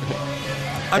two.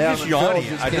 I'm Adam just and Phil yawning.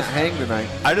 just I can't hang tonight.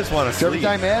 just want to So every sleep.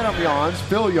 time Adam yawns,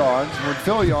 Phil yawns. When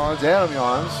Phil yawns, Adam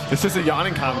yawns. It's just a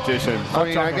yawning competition. I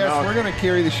mean, I guess we're going to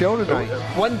carry the show tonight.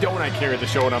 When don't I carry the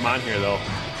show when I'm on here, though?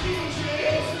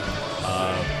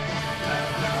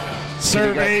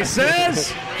 Survey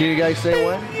says... Can you guys say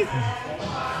when?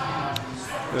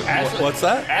 What's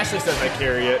that? Ashley says I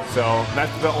carry it, so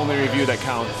that's the only review that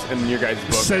counts in your guys'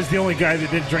 book. Says the only guy that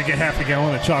didn't drink a half a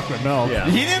gallon of chocolate milk. Yeah.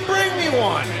 He didn't bring me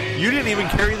one. You didn't even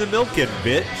carry the milk in,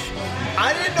 bitch.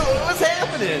 I didn't know what was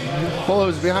happening. Well, it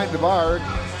was behind the bar,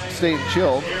 staying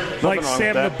chilled. Like Nothing wrong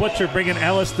Sam with the that. Butcher bringing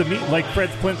Alice the meat, like Fred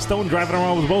Flintstone driving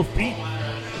around with both feet.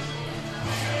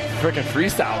 Freaking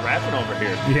freestyle rapping over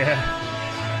here. Yeah.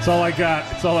 That's all I got.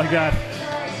 That's all I got.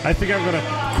 I think I'm going to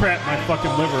crap my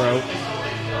fucking liver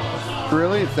out.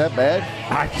 Really? It's that bad?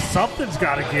 Something's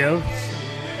got to give.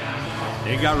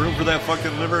 Ain't got room for that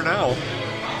fucking liver now.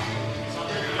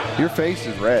 Your face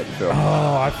is red, Phil.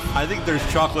 I think there's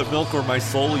chocolate milk where my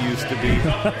soul used to be.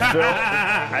 Phil,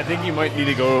 I think you might need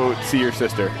to go see your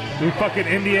sister. We fucking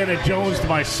Indiana Jones to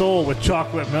my soul with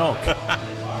chocolate milk.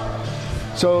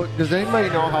 So, does anybody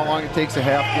know how long it takes a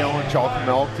half gallon of chocolate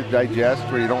milk to digest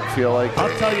where you don't feel like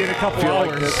I'll tell you in a couple feel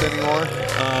like hours. this anymore?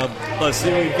 Let's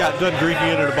see, we got done drinking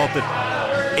it at about the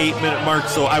 8-minute mark,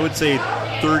 so I would say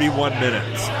 31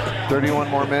 minutes. 31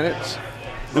 more minutes?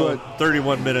 Do it.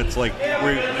 31 minutes, like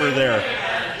we're there.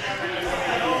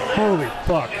 Holy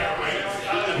fuck.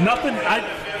 Nothing.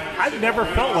 I've never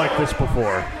felt like this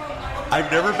before. I've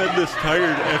never been this tired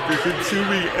after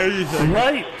consuming anything.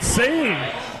 Right. Same.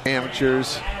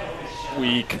 Amateurs.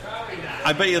 Weak.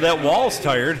 I bet you that wall's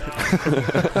tired.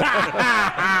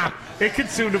 It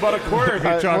consumed about a quarter of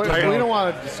your We chocolate don't milk.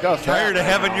 want to discuss Tired of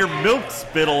that. having your milk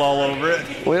spittle all over it.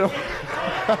 We don't,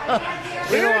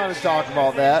 we don't want to talk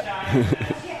about that.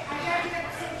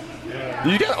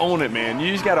 You gotta own it, man.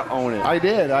 You just gotta own it. I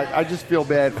did. I just feel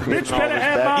bad for Mitch giving all better this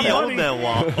have back. my He money. owned that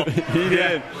wall. He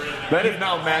did. That is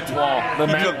now Matt's wall. The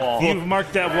Matt wall. You've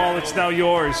marked that wall. It's now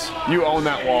yours. You own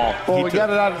that wall. Well, we got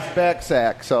it out of his back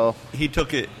sack, so He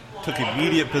took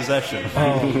immediate possession.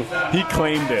 He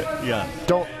claimed it. Yeah.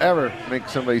 don't ever make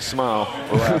somebody smile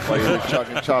or laugh while you're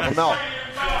chugging chocolate milk.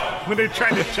 When they're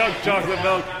trying to chug chocolate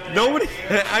milk. Nobody.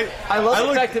 I love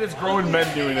the fact that it's grown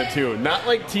men doing it too. Not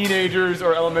like teenagers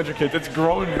or elementary kids. It's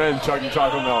grown men chugging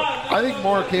chocolate milk. I think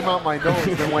more came out my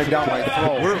nose than went down my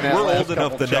throat. We're in that old last enough.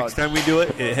 couple The next chugs. time we do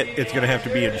it, it's going to have to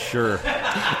be Ensure.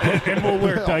 And we'll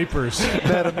wear diapers.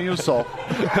 Metamucil.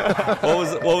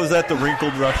 What was that? The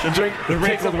wrinkled Russian. Drink The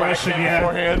wrinkled Russian, yeah.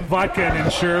 beforehand. Vodka and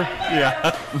Ensure.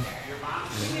 Yeah.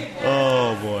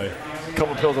 Oh boy. a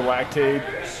couple pills of Lactaid.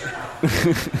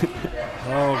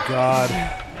 Oh, God.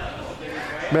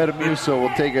 Metamucil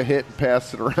will take a hit and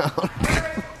pass it around.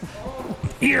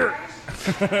 Here.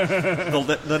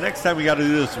 The next time we got to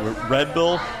do this, we're Red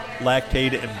Bull,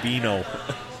 Lactaid, and Beano.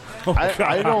 Oh,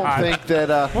 I don't God. think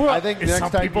that. I think Is next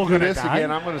some time people you do gonna this die?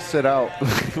 again, I'm going to sit out.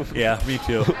 Yeah, me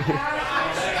too.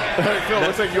 Phil,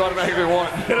 looks like you automatically won.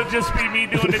 It'll just be me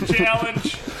doing the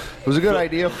challenge. It was a good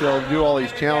idea, Phil, to do all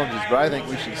these challenges, but I think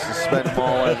we should suspend them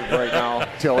all as of right now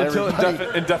until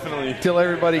Indefinitely.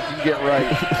 everybody can get right.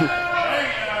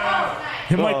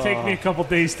 It might take me a couple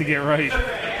days to get right.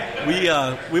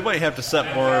 We might have to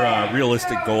set more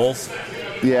realistic goals,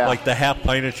 Yeah, like the half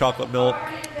pint of chocolate milk,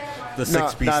 the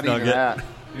six-piece not even nugget. that.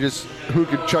 Just who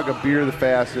can chug a beer the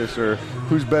fastest, or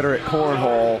who's better at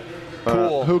cornhole,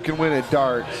 Cool. who can win at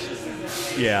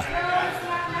darts. Yeah,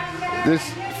 This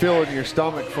filling your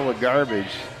stomach full of garbage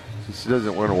just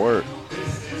doesn't want to work.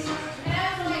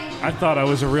 I thought I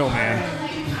was a real man.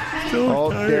 Oh,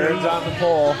 Darren's on the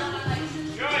pole.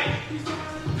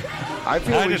 I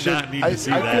feel I we did should. not need to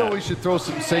see I feel that. we should throw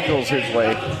some singles his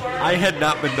way. I had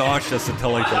not been nauseous until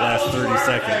like the last 30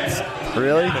 seconds.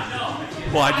 Really?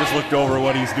 Well, I just looked over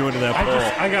what he's doing to that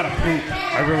pole. I gotta poop.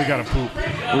 I really gotta poop.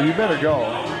 Well, you better go.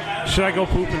 Should I go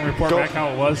poop and report Go. back how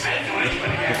it was?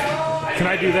 Can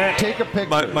I do that? Take a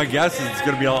picture. My guess is it's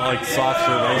going to be all like soft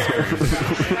serve ice cream.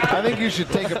 I think you should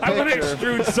take a I'm gonna picture.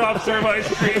 extrude soft serve ice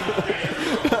cream.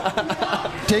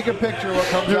 Take a picture of what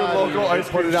comes Your out. local and ice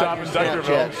put cream it shop on in your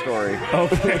Deckerville. Snapchat story.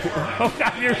 Okay. Oh,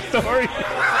 God, your story.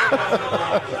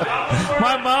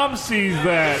 My mom sees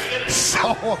that.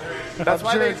 So That's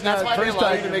why they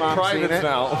allow you to make privates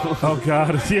now. Oh,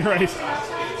 God, you're right.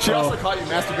 She also caught you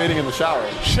masturbating in the shower.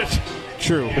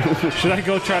 True. Should I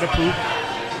go try to poop?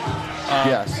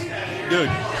 Yes. Dude,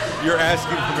 you're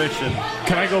asking permission.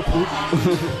 Can I go poop?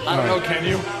 I don't know, can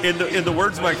you? In the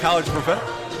words of my college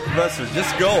professor,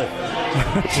 just go.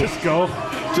 Just go.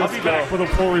 I'll be back with a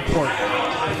full report.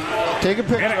 Take a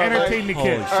picture And of it. entertain the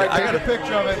kids. All right, I take gotta- a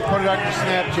picture of it and put it on your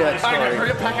Snapchat I story.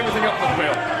 hurry up, pack everything up for the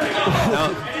whale.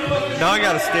 Now I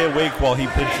got to stay awake while he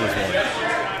pinches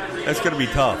one. That's going to be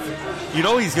tough. You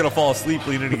know he's going to fall asleep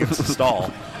leaning against the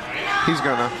stall. He's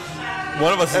gonna.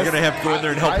 One of us is going to have to go in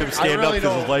there and help him I stand really up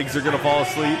because his don't- legs are going to fall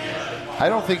asleep. I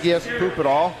don't think he has to poop at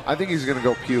all. I think he's gonna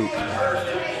go puke.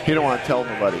 He don't want to tell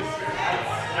nobody.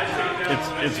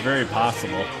 It's very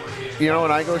possible. You know,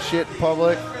 when I go shit in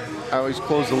public, I always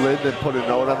close the lid, then put a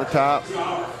note on the top.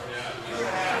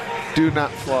 Do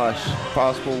not flush.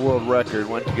 Possible world record.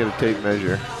 Went to get a tape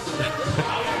measure.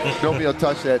 Nobody will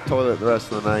touch that toilet the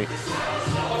rest of the night.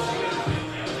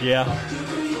 Yeah.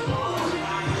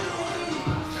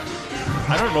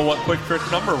 I don't know what quick trip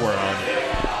number we're on.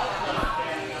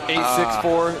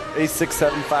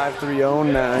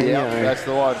 864-867-5309. Yeah, that's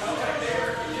the one.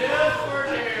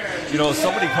 You know,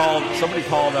 somebody called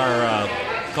our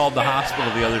called the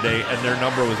hospital the other day, and their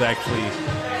number was actually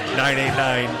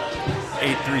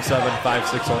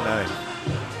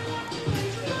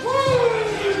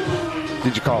 989-837-5609.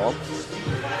 Did you call him?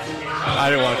 I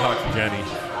didn't want to talk to Jenny.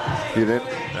 You didn't?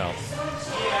 No.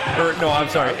 Or no, I'm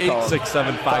sorry. call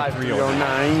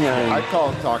 867-5309. I'd call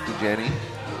and talk to Jenny.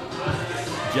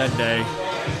 Jenny.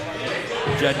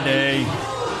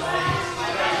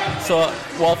 So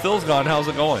while Phil's gone, how's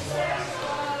it going?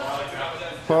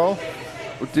 Well,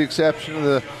 with the exception of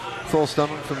the full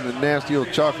stomach from the nasty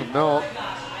old chocolate milk,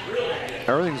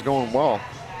 everything's going well.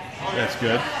 That's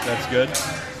good. That's good.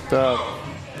 The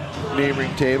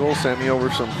neighboring table sent me over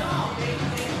some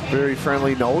very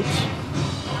friendly notes. A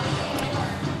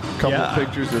couple Yeah. of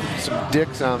pictures of some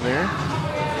dicks on there.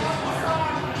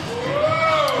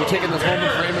 You taking this home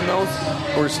and framing those?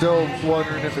 We're still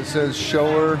wondering if it says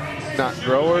shower, not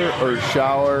grower, or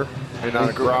shower and not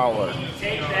a growler.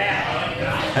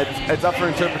 It's up for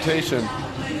interpretation.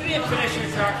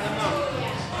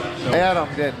 Adam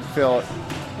didn't fill it.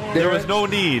 There was no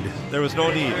need. There was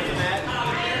no need.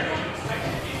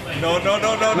 No. Look at the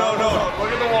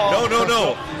wall.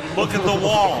 No. Look at the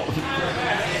wall.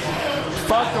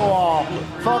 Fuck the wall.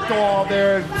 Fuck the wall,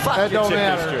 Darren. That your don't chicken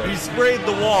matter. strip. He sprayed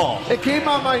the wall. It came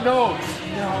on my notes.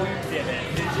 No, you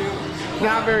didn't. Did you?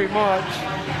 Not very much.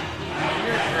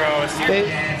 You're gross. You're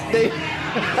They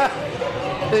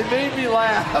they made me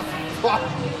laugh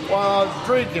while I was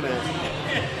drinking it.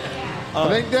 I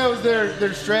think that was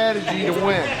their strategy to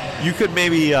win. You could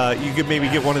maybe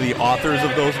get one of the authors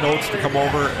of those notes to come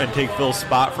over and take Phil's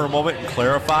spot for a moment and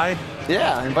clarify.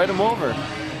 Yeah, invite him over.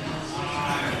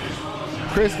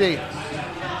 Christy.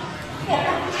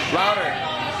 Louder.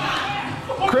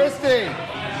 Christy.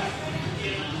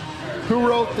 Who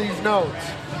wrote these notes?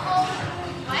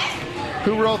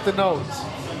 Who wrote the notes?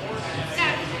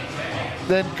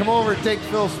 Then come over and take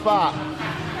Phil's spot.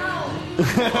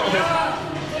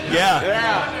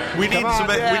 Yeah. We need Come on,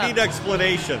 yeah. we need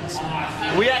explanations.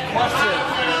 We had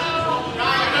questions.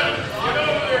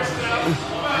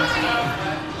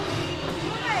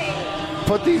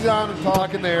 Put these on and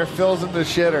talk in there. Phil's in the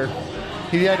shitter.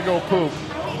 He had to go poop.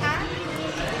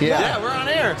 Yeah, we're on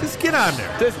air. Just get on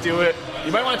there. Just do it.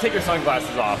 You might want to take your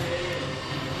sunglasses off.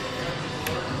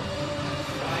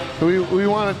 We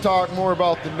want to talk more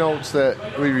about the notes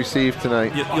that we received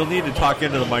tonight. You'll need to talk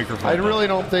into the microphone. I really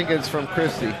don't think it's from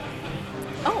Christy.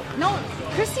 Oh, no.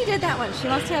 Christy did that one. She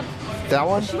must have That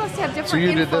one? different So you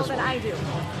did info this than one. I do.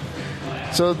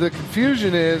 So the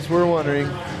confusion is, we're wondering,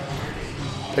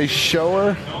 a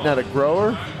shower, not a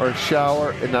grower, or a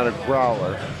shower and not a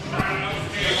growler?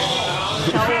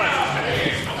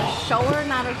 Shower,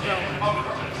 not a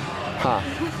grower. Huh.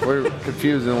 We're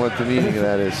confused on what the meaning of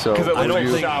that is. So Because it I looks don't like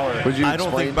a think- shower. would you I don't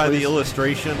explain, think by the please?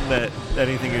 illustration that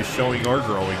anything is showing or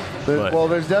growing. But Well,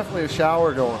 there's definitely a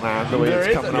shower going on the way There it's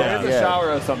is, coming there out. is a Yeah. shower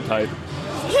of some type.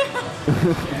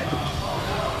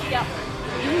 Yep.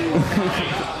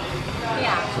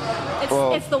 Yeah.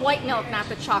 Well- It's the white milk, not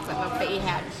the chocolate milk that you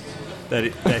had.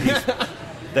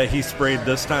 that he sprayed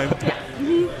this time.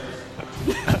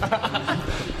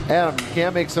 Adam, you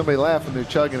can't make somebody laugh when they're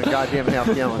chugging a goddamn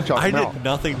half-gallon of chocolate I milk. did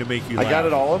nothing to make you I laugh. got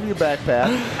it all over your backpack.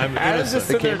 I'm Adam's just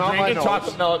innocent. sitting there came out my drinking nose.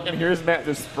 chocolate milk, and here's Matt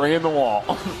just spraying the wall.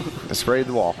 I sprayed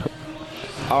the wall.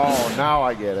 Oh, now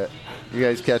I get it. You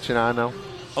guys catching on now?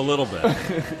 A little bit.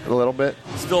 A little bit?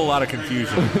 Still a lot of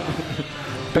confusion.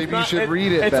 Maybe you should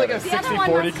read it It's better. like a The other one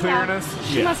 60-40 must clearness. have,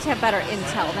 she Yeah. must have better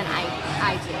intel than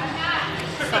I do.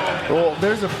 Well,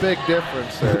 there's a big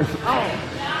difference there. So, oh,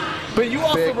 But you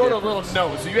also Big wrote a difference. little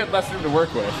note, so you had less room to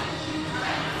work with.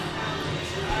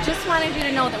 just wanted you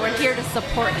to know that we're here to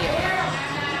support you.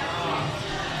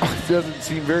 It doesn't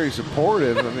seem very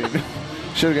supportive. I mean,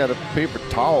 should have got a paper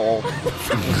towel.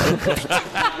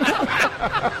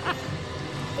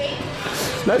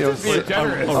 That's You know, just being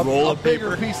generous. a roll of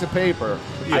bigger paper. piece of paper.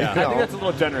 Yeah. I think that's a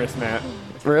little generous, Matt.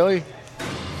 Really?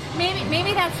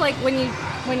 Maybe that's like when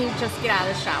you just get out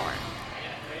of the shower.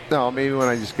 No, maybe when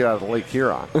I just get out of Lake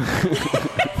Huron.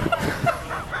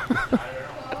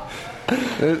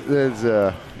 It's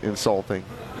insulting.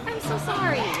 I'm so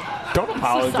sorry. Don't So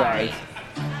apologize. sorry.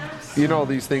 You know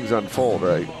these things unfold,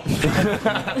 right?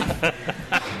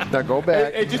 Now go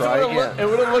back It and just try would again. have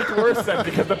looked worse then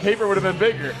because the paper would have been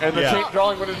bigger and the Yeah.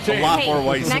 drawing would have changed. lot more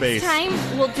white next space. time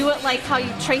we'll do it like how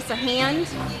you trace a hand.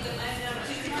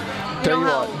 Tell you you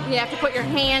know how what. you have to put your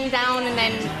hand down and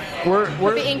then We're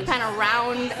put the ink pen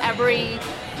around every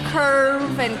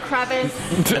curve and crevice.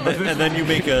 And then you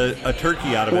make a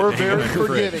turkey out of it. We're and hang it very in your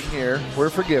fridge. forgiving here. We're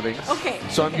forgiving. Okay.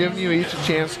 So I'm giving you each a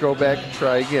chance to go back and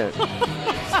try again.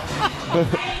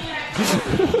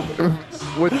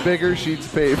 With bigger sheets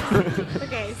of paper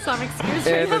Okay, so I'm excused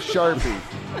and a right Sharpie.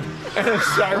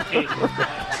 Sharpie.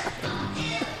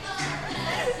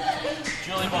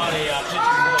 Julie bought a picture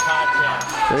for the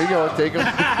podcast. There you go. Take them.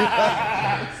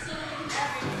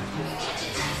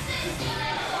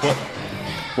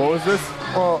 What was this?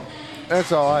 Well,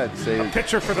 that's all I had to say.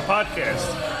 Picture for the podcast.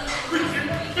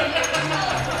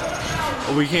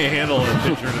 Well, we can't handle a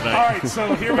picture All tonight. right,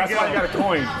 so here we That's why I got go. a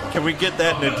coin. Can we get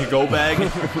that in a to-go bag?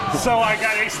 So I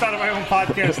got aced out of my own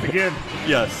podcast again.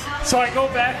 Yes. So I go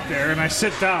back there and I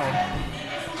sit down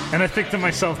and I think to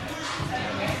myself,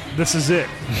 this is it.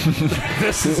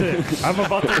 This is it. I'm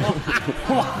about to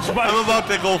launch I'm my, about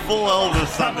to go full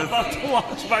Elvis on I'm this. about to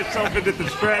launch myself into the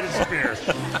stratosphere.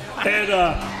 And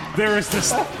there is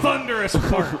this thunderous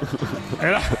part.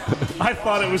 And I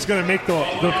thought it was going to make the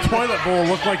toilet bowl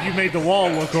look like you made the wall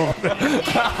look over there.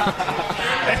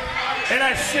 And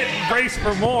I sit and brace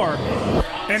for more,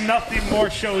 and nothing more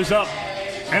shows up.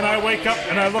 And I wake up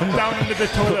and I look down into the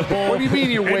toilet bowl. What do you mean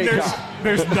you and wake there's, up?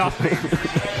 There's nothing.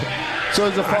 So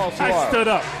it's a false I alarm. stood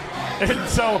up. And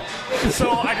so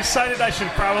I decided I should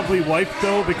probably wipe,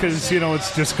 though, because,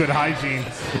 it's just good hygiene.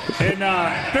 And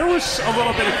there was a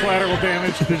little bit of collateral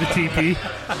damage to the TP.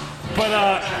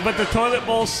 But the toilet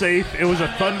bowl's safe. It was a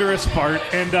thunderous fart.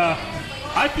 And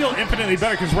I feel infinitely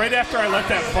better because right after I let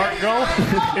that fart go,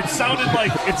 it sounded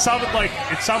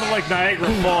like Niagara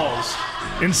Falls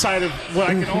inside of what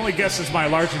I can only guess is my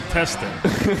large intestine.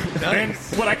 And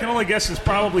what I can only guess is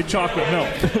probably chocolate milk.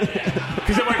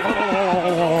 Because it went...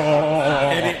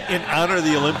 And in honor of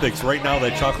the Olympics, right now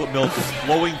that chocolate milk is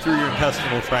flowing through your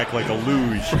intestinal tract like a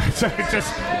luge. So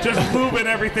just lubing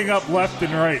everything up left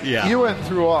and right. Yeah. You went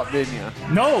through up, didn't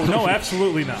you? No,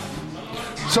 absolutely not.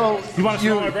 So You wanna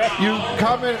smell my breath? You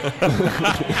comment.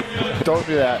 Don't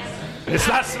do that. It's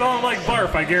not smelling like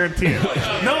barf, I guarantee it.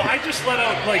 No, I just let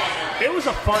out, like, it was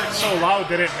a fart so loud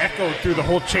that it echoed through the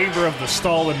whole chamber of the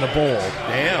stall in the bowl.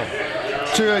 Damn.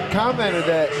 So you had commented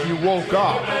that you woke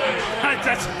up.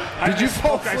 Did you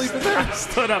fall asleep in there? I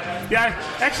stood up. Yeah,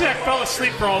 actually, I fell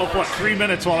asleep for all of, 3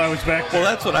 minutes while I was back there. Well,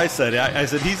 that's what I said. I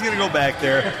said he's going to go back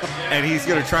there, and he's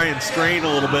going to try and strain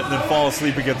a little bit and then fall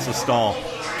asleep against the stall.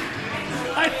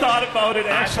 I thought about it,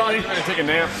 I thought you actually. were going to take a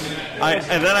nap.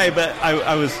 And then I bet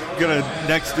I was going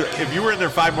to if you were in there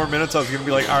 5 more minutes, I was going to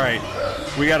be like, all right,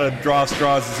 we got to draw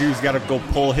straws and see who's got to go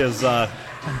pull his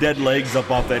dead legs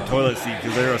up off that toilet seat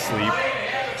because they're asleep.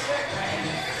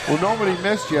 Well, nobody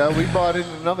missed you. We brought in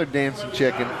another dancing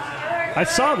chicken. I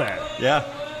saw that. Yeah.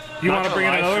 You want to bring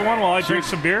in another one while I drink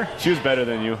some beer? She was better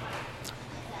than you.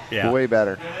 Yeah. Way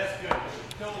better.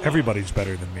 Everybody's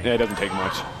better than me. Yeah, it doesn't take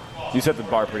much. You set the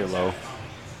bar pretty low.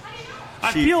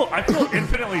 I feel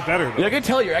infinitely better, though. Yeah, I can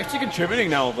tell you're actually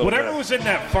contributing now a little Whatever bit. was in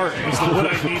that fart was what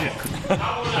I needed.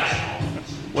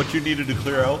 What you needed to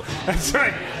clear out? That's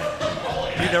right.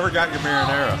 You never got your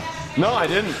marinara. No, I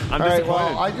didn't. I'm All right, disappointed.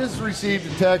 well, I just received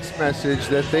a text message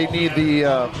that they need the.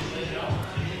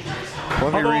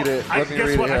 Let me read it. I Let me guess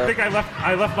read what? it. I think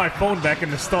I left my phone back in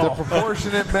the The stall.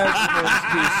 proportionate measurements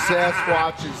to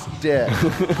Sasquatch's dick.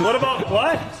 What about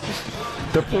what?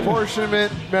 The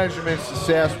proportionate measurements to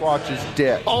Sasquatch's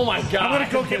dick. Oh, my God. I'm gonna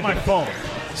go get my phone.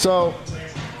 So,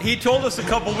 He told us a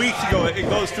couple weeks ago it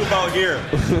goes to about here.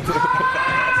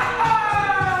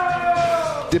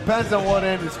 depends on what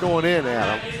end it's going in,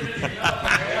 Adam.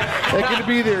 It can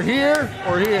be either here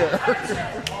or here.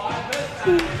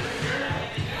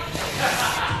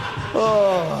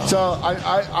 So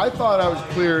I thought I was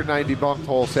clear and I debunked the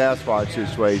whole Sasquatch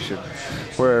situation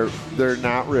where they're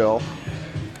not real.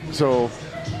 So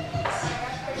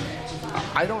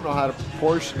I don't know how to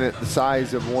proportionate the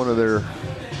size of one of their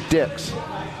dicks.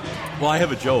 Well, I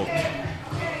have a joke.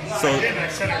 So I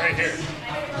said it right here.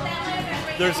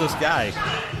 there's this guy.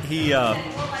 He's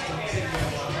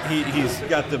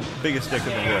got the biggest dick in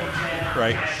the world,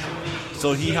 right?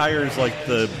 So he hires like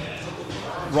the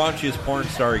raunchiest porn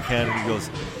star he can, and he goes,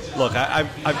 "Look,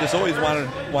 I've just always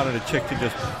wanted a chick to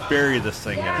just bury this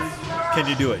thing in it. Can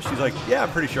you do it?" She's like, "Yeah, I'm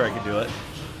pretty sure I can do it."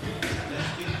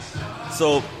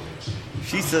 So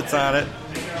she sits on it,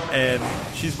 and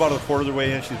she's about a quarter of the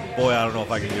way in. She's, "Boy, I don't know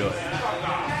if I can do it."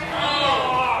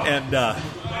 And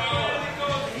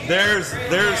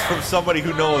there's from somebody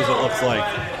who knows what it looks like.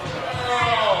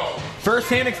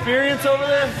 First-hand experience over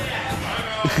there?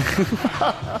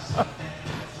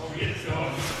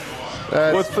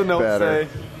 That's What's the note better.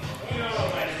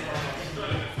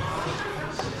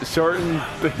 say? Shorten.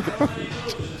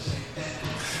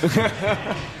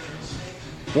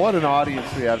 What an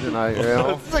audience we have tonight. You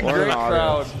know? It's a What an great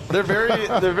crowd. audience. They're very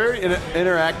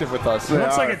interactive with us. They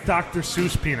Looks are. like a Dr.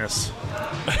 Seuss penis.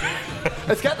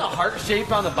 It's got the heart shape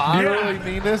on the bottom. You really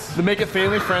mean this? To make it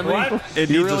family friendly. What? It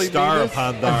You needs really a star mean this?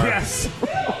 upon there. Yes.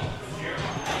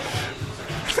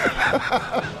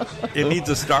 It needs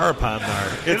a star upon there.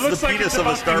 It's looks the like penis it's of a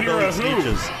about to star hear a building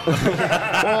who. speeches.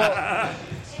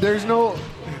 There's no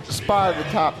spot at the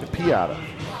top to pee out of.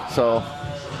 So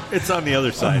It's on the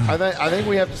other side. I think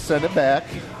we have to send it back.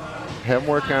 Have them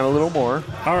work on it a little more.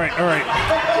 All right.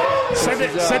 Send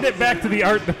it back to the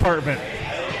art department.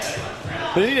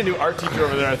 They need a new art teacher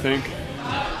over there, I think.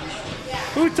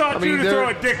 Who taught you to they're- throw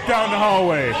a dick down the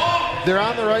hallway? They're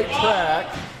on the right track,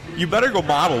 You better go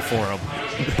model for him.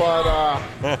 but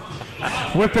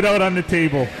Whip it out on the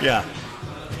table. Yeah.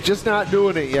 just not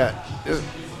doing it yet.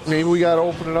 Maybe we got to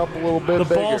open it up a little bit The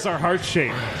bigger. balls are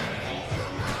heart-shaped.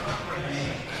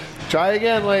 Try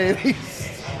again,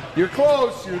 ladies. You're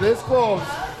close. You're this close.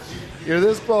 You're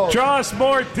this close. Draw us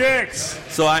more dicks.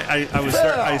 So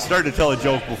I started to tell a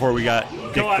joke before we got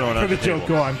dick Go thrown on on for the the joke.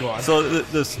 table. Go on. So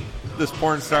this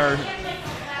porn star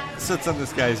sits on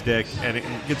this guy's dick, and it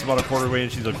gets about a quarter way,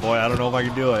 and she's like, "Boy, I don't know if I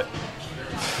can do it."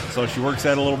 So she works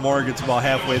at it a little more, gets about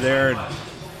halfway there,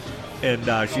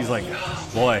 and she's like,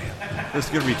 "Boy, this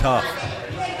is gonna be tough."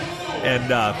 And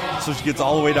so she gets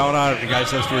all the way down on it. And the guy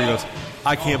says to her, he goes,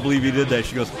 "I can't believe you did that."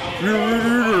 She goes,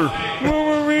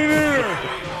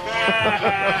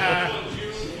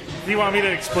 Do you want me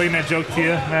to explain that joke to you,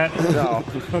 Matt? No,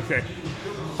 Okay.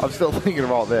 I'm still thinking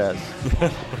about that.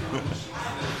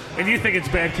 And you think it's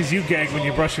bad because you gag when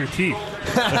you brush your teeth.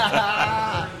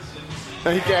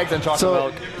 He gags on chocolate So-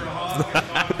 milk.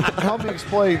 Help me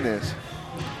explain this.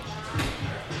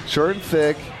 Short and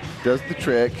thick does the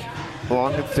trick.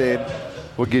 Long and thin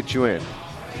will get you in.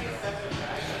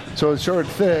 So it's short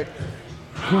and thick.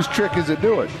 Whose trick is it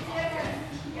doing?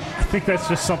 I think that's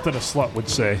just something a slut would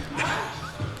say.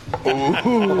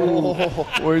 Ooh,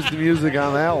 where's the music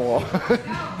on that wall?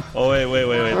 Oh, wait.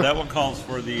 That one calls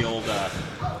for the old...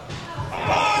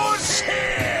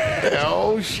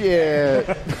 Oh, shit.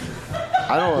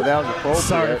 I don't know if that was appropriate.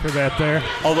 Sorry for that there.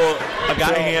 Although a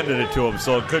guy handed it to him,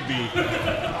 so it could be...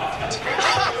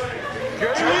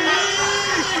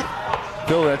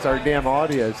 Phil, that's our damn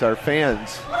audience, our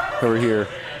fans who are here.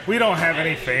 We don't have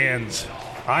any fans.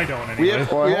 I don't anyway.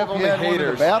 Well, We I have hope you only had one in the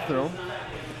haters. bathroom.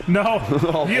 No.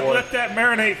 You boy. let that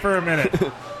marinate for a minute.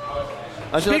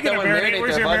 Speaking of marinate,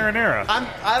 where's your marinara?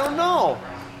 I don't know.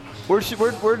 Where'd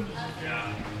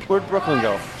Brooklyn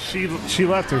go? She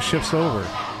left. Her shift's over.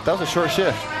 That was a short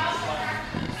shift.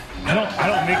 I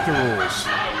don't make the rules.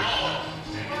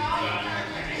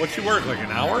 What's she work, like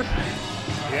an hour?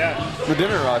 Yeah. The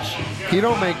dinner rush. He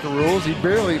don't make the rules. He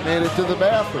barely made it to the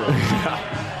bathroom.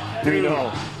 Dude,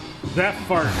 that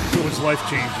fart was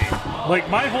life-changing. Like,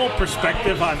 my whole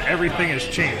perspective on everything has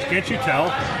changed. Can't you tell?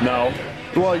 No.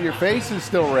 Well, your face is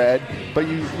still red, but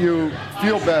you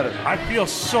feel better. I feel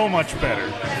so much better.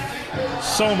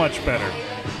 So much better.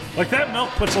 Like, that milk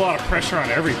puts a lot of pressure on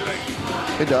everything.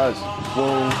 It does.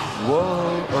 Whoa,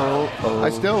 oh. I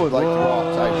still would like to go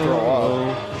outside and throw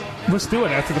up. Let's do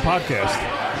it after the podcast.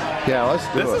 Yeah, let's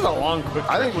do it. This is a long, quick.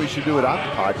 I think we should do it on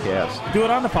the podcast. Do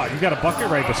it on the pod. You got a bucket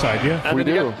right beside you. And we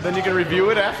then do. Then you can review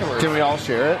it afterwards. Can we all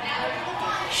share it?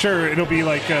 Sure, it'll be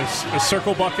like a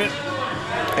circle bucket.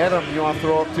 Adam, you want to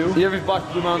throw up too? You ever bought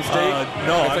Blue Mountain Steak?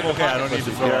 No, It's I'm like a okay. I don't pocket need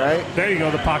to pussy. throw You all up. right? There you go,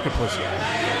 the pocket pussy.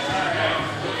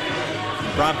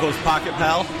 Broncos Pocket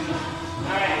Pal.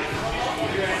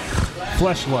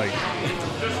 Fleshlight.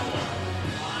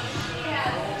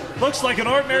 Looks like an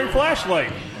ordinary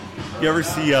flashlight. You ever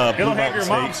see Blue It'll have Mountain your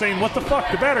mom Steak? saying, "What the fuck?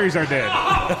 The batteries are dead."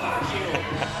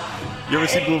 You ever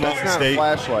see Blue That's Mountain not a Steak?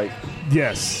 flashlight.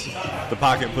 Yes. The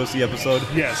Pocket Pussy episode?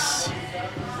 Yes.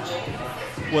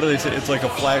 What do they say? It's like a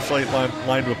flashlight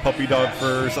lined with puppy dog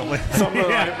fur or something like that. Something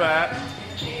Yeah. like that.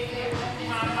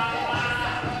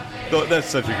 That's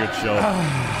such a good show.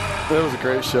 That was a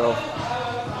great show.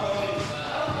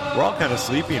 We're all kind of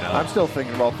sleepy now. I'm still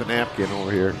thinking about the napkin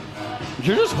over here.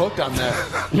 You're just hooked on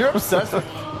that. You're obsessed with.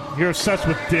 You're obsessed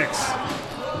with dicks.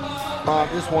 I'm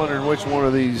just wondering which one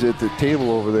of these at the table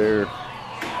over there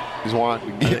is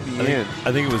wanting to get me in.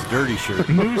 I think it was Dirty Shirt.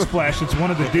 Newsflash, it's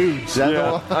one of the dudes. Is that the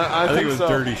Yeah, one? I I think think it was so.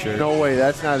 Dirty Shirt. No way,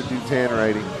 that's not a dude's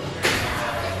handwriting.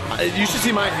 You should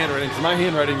see my handwriting, because my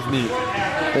handwriting's neat.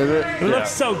 Is it? It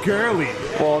looks so girly.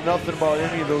 Well, nothing about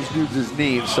any of those dudes is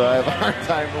neat, so I have a hard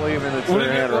time believing it's What their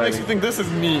makes you handwriting. think this is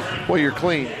neat? Well, you're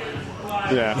clean.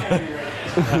 Yeah.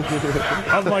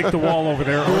 Unlike the wall over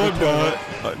there. Yeah,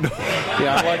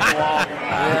 I like the wall.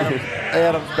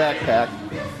 Adam's backpack.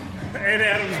 And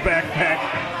Adam's backpack.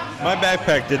 My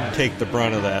backpack didn't take the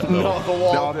brunt of that, though. No, the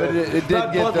wall. No, but it did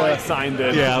that get Bud the. Light sign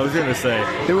did. Yeah, I was going to say.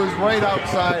 It was right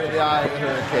outside of the eye of the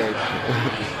hurricane.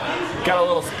 Got a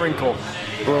little sprinkle.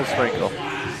 A little sprinkle.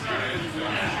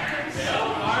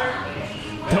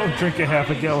 Don't drink a half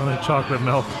a gallon of chocolate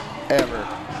milk. Ever.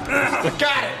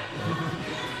 Got it.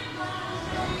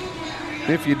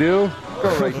 If you do, go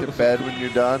right to bed when you're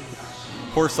done.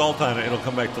 Pour salt on it, it'll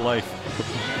come back to life.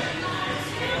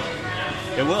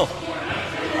 It will.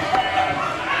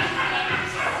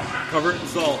 Cover it in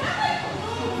salt.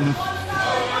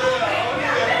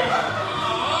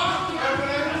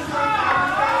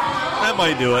 That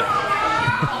might do it.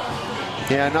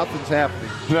 Yeah, nothing's happening.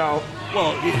 No.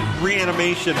 Well,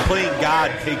 reanimation, playing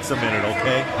God takes a minute,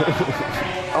 okay?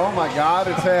 Oh my God,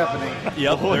 it's happening.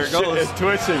 Yep, there it goes. It's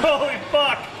twitching. Holy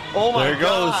fuck! Oh my There it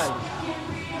goes. God.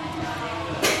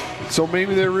 So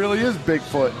maybe there really is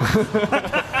Bigfoot.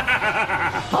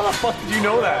 How the fuck did you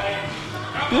know that?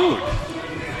 Dude,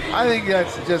 I think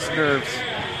that's just nerves.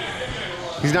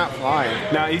 He's not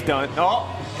flying. Now he's done. Oh.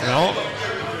 no,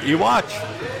 you watch.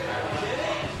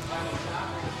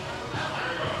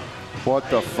 What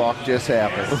the fuck just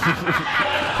happened?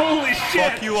 Holy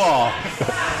shit! Fuck you all.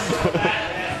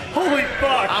 Holy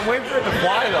fuck! I'm waiting for it to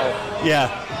fly, though. Yeah,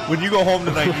 when you go home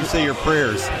tonight, you say your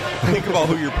prayers. Think about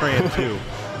who you're praying to.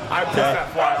 I pissed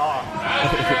that fly off.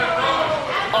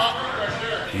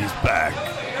 He's back.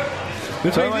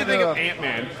 This So makes I me think went, of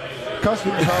Ant-Man.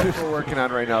 Customs house we're working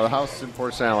on right now. The house in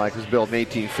Fort Sanilac was built in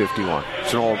 1851.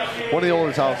 It's one of the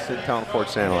oldest houses in town of Fort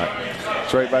Sanilac.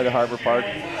 It's right by the harbor park.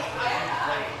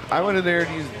 I went in there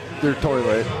and used their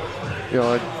toilet. You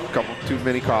know, had a couple too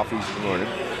many coffees in the morning.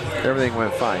 Everything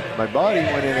went fine. My buddy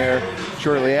went in there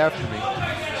shortly after me.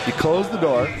 He closed the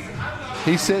door.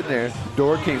 He's sitting there. The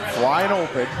door came flying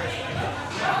open.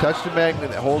 Touched the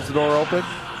magnet that holds the door open.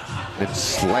 And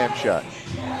slammed shut.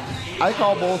 I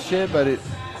call bullshit, but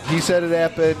he said it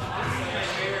happened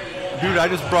Dude, I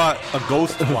just brought a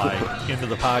ghost fly into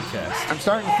the podcast. I'm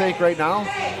starting to think right now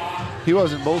he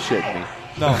wasn't bullshitting me.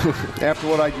 No. After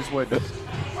what I just witnessed.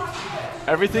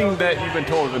 Everything that you've been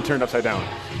told has been turned upside down.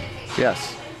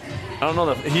 Yes. I don't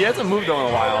know. He hasn't moved on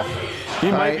in a while. He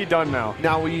might Right. be done now.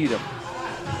 Now we eat him.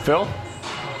 Phil?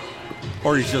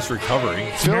 Or he's just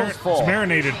recovering. Phil's full. It's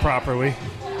marinated properly.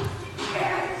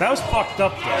 That was fucked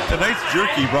up, though. Tonight's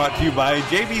jerky brought to you by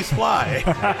JB's Fly.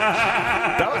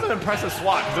 That was an impressive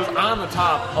swat because it was on the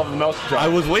top of the milk jug. I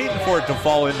was waiting for it to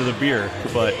fall into the beer,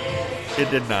 but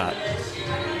it did not.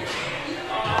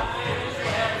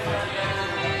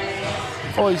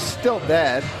 Oh, he's still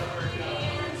dead.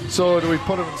 So do we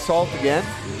put him in salt again?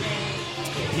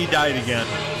 He died again,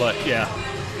 but yeah.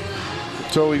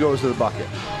 So he goes to the bucket.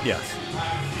 Yes.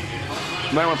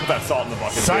 You might want to put that salt in the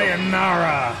bucket. too.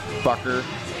 Sayonara. Bucker.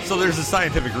 So there's a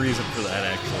scientific reason for that,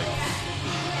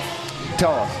 actually.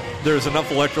 Tell us. There's enough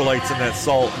electrolytes in that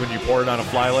salt when you pour it on a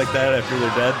fly like that after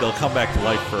they're dead, they'll come back to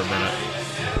life for a minute.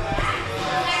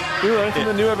 You learn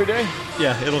something new every day.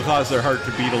 Yeah, it'll cause their heart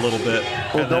to beat a little bit,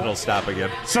 and then it'll stop again.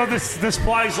 So this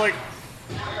fly's like,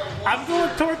 I'm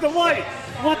going toward the light.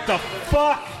 What the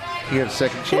fuck? He had a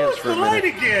second chance Where's for the a light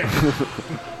minute. again?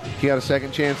 He had a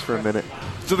second chance for a minute.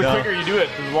 So the No. quicker you do it,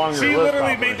 the longer So it he lives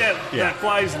literally properly. made that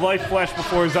fly's life flash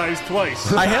before his eyes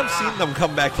twice. I have seen them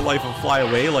come back to life and fly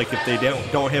away, like if they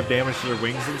don't have damage to their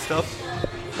wings and stuff.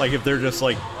 Like if they're just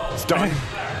like Stunned.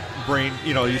 brain,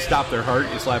 you stop their heart,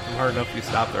 you slap them hard enough, you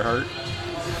stop their heart.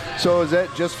 So is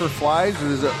that just for flies,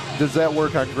 or does that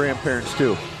work on grandparents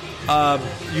too?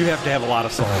 You have to have a lot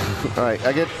of salt. All right,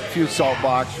 I get a few salt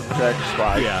blocks from Tractor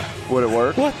Supply. Yeah. Would it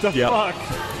work? What the Yep. fuck?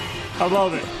 I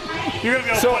love it. You're gonna be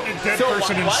able to put a dead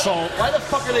person in salt. Why the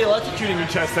fuck are they electrocuting your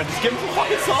chest then? Just give them some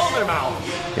fucking salt in their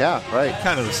mouth. Yeah, right.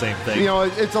 Kind of the same thing. You know,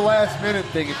 it's a last minute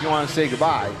thing if you want to say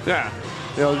goodbye. Yeah.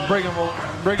 You know, bring them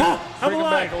I'm back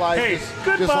alive. alive. Hey, just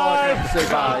long goodbye. enough to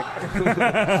say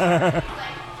bye,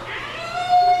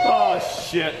 Oh,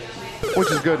 shit.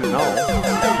 which is good to know.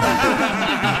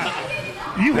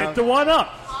 You hit the one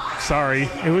up. Sorry,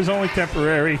 it was only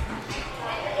temporary.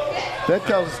 That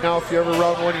tells us now if you ever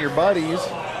run one of your buddies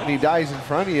and he dies in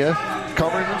front of you,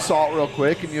 cover him in salt real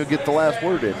quick and you'll get the last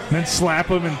word in. Then slap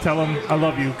him and tell him, I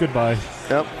love you, goodbye.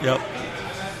 Yep. Yep.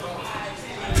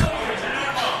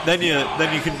 Then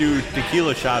you can do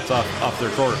tequila shots off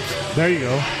their corpse. There you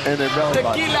go. And their belly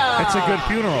button. It's a good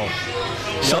funeral.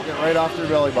 Suck it right off their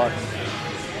belly button.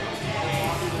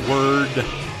 Word.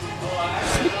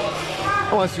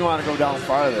 Unless you want to go down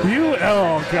farther.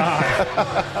 Oh,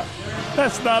 God.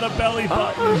 That's not a belly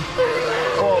button.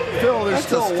 Well, Phil, there's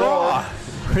still straw. warm.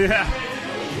 Yeah.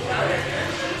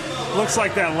 Looks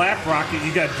like that lap rocket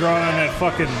you got drawn on that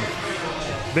fucking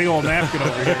big old napkin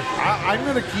over here. I'm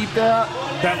going to keep that.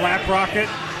 That lap rocket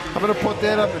I'm going to put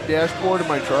that on the dashboard of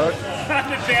my truck. on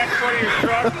the dashboard of your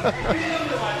truck.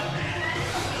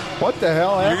 What the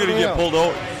hell You're happened gonna to get him? pulled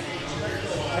over.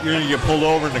 You're gonna get pulled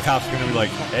over, and the cops are gonna be like,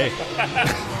 "Hey,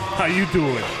 How you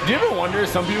doing? Do you ever wonder,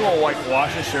 some people will like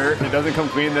wash a shirt and it doesn't come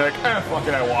clean, they're like, fuck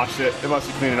it, I washed it. It must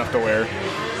be clean enough to wear.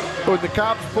 When the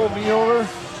cops pull me over,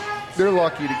 they're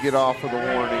lucky to get off with a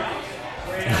warning.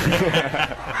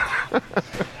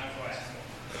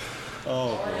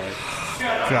 oh boy."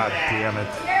 God damn it.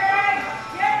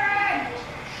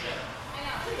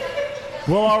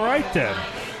 Well, all right then.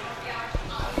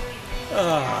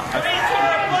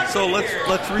 So let's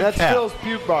recap. That's Phil's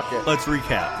puke bucket. Let's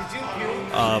recap.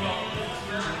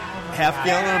 Half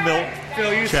gallon of milk.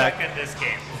 Phil, you Check. suck at this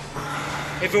game.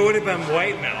 If it would have been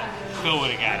white milk, Phil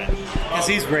would have got it. Because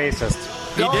he's racist.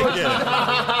 He did get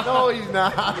it. No, he's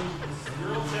not.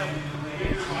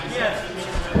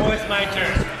 Oh, it's my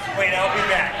turn. Wait, I'll be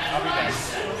back.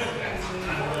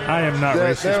 I am not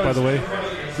That racist, by was- the way.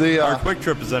 The Our quick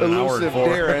trip is at an hour and elusive 4.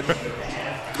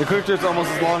 Darren. The quick trip's almost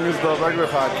as long as the regular It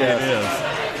podcast. is.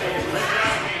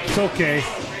 It's okay.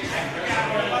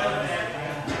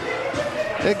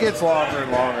 It gets longer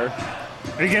and longer.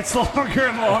 It gets longer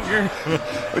and longer.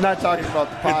 We're not talking about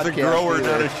the podcast. It's a grower,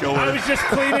 either. not a I shower. was just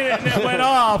cleaning it and it went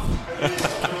off.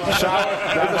 That's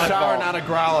a shower, not a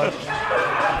growler.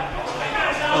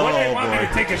 What, they want me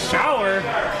to take a shower?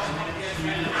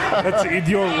 That's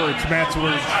your words, Matt's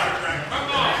words.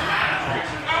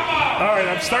 All right,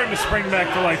 I'm starting to spring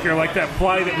back to life here, like that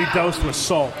fly that we dosed with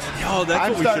salt. Yo, that's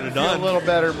I'm what we should starting have to feel done. a little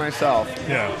better myself.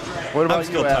 Yeah. What about I'm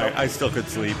still you, tired. Adam? I still could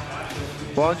sleep.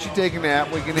 Why don't you take a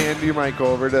nap? We can hand your mic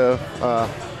over to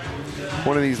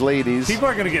one of these ladies. People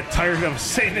are going to get tired of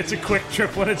saying it's a quick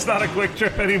trip when it's not a quick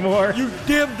trip anymore. You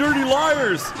damn dirty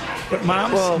liars! But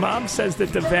Mom says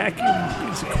that the vacuum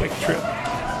is a quick trip.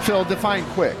 Phil, define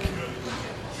quick.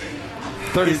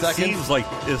 30 it seconds. seems like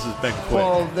this has been quick.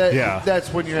 Well, Yeah.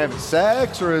 that's when you're having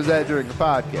sex, or is that during the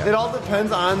podcast? It all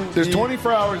depends on. There's the-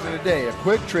 24 hours in a day. A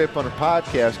quick trip on a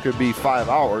podcast could be 5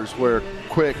 hours, where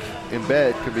quick in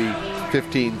bed could be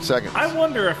 15 seconds. I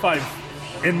wonder if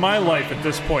in my life at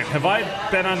this point, have I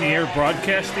been on the air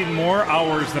broadcasting more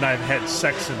hours than I've had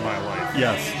sex in my life?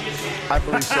 yes. I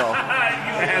believe so. You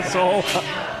asshole.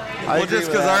 I Well, agree just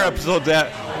with because that. our episodes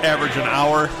average an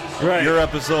hour, Right. your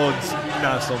episodes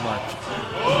not so much.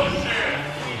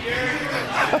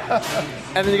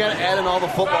 And then you got to add in all the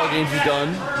football games you've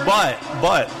done.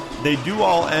 But they do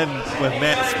all end with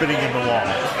Matt spitting in the wall.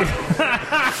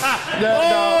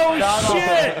 Oh, not all.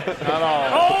 shit! Not all.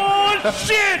 Oh,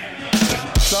 shit!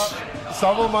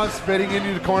 Some of them are spitting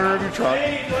into the corner of your truck.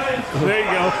 There you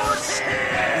go.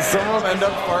 Some of them end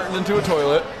up farting into a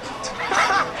toilet.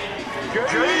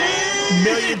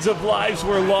 Millions of lives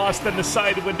were lost on the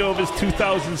side window of his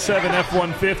 2007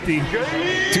 F-150.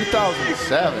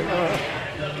 2007.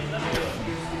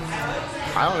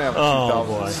 I don't have a Oh,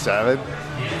 2007.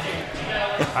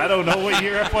 I don't know what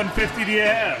year F-150 do you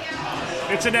have.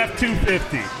 It's an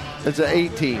F-250. It's an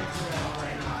 18.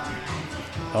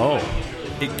 Oh,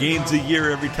 It gains a year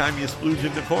every time you splooge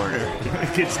in the corner.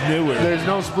 it gets newer. There's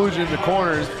no splooge in the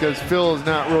corners because Phil has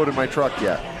not rode in my truck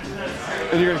yet.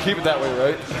 And you're going to keep it that way,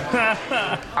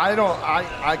 right?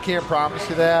 I can't promise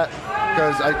you that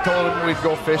because I told him we'd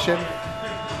go fishing.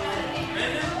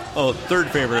 Oh, third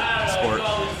favorite sport.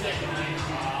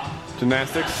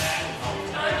 Gymnastics.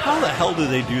 How the hell do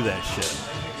they do that shit?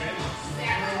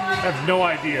 I have no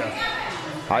idea.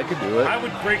 I could do it. I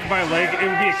would break my leg. It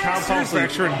would be a compound Seriously.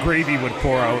 fracture and gravy would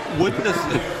pour out. Wouldn't this?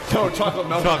 No, chocolate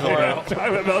milk. Chocolate Yeah, milk.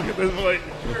 chocolate milk at this point.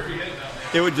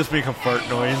 It would just make a fart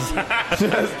noise.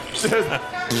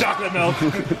 Chocolate milk.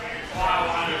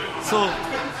 So,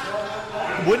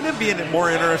 wouldn't it be a more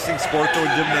interesting sport though,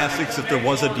 gymnastics, if there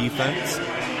was a defense,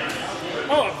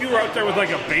 Oh, if you were out there with like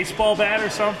a baseball bat or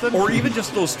something. or even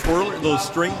just those those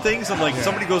string things, and like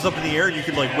somebody goes up in the air and you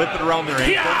could like whip it around their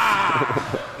ankle,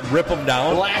 Yeah! rip them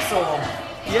down. Lasso them.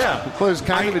 Yeah. Well, it's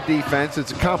kind of a defense.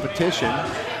 It's a competition.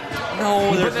 No,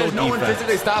 But there's there's no one defense.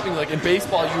 physically stopping. Like in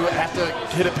baseball, you have to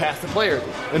hit it past the player.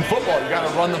 In football, you got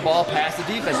to run the ball past the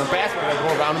defense. In basketball, you got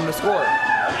to go around them to score.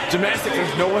 Gymnastics,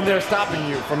 there's no one there stopping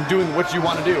you from doing what you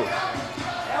want to do.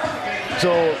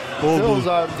 So Phil's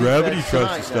on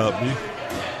defense tonight, me.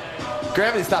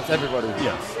 Gravity stops everybody.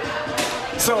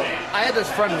 Yes. So I had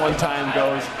this friend one time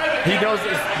he knows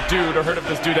this dude or heard of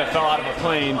this dude that fell out of a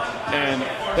plane and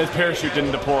his parachute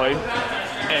didn't deploy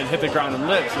and hit the ground and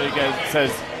lived. So he says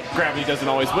gravity doesn't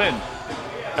always win.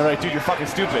 I'm like, dude, you're fucking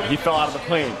stupid. He fell out of the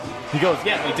plane. He goes,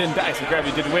 yeah, he didn't die, so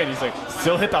gravity didn't win. He's like,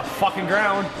 still hit the fucking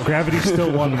ground. Gravity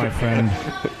still won, my friend.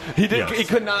 He did. Yes. He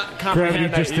could not Gravity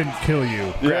comprehend just that. didn't kill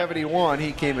you. Gravity won.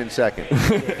 He came in second.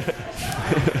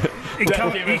 He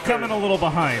coming a little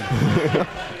behind.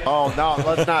 Oh, no,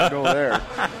 let's not go there.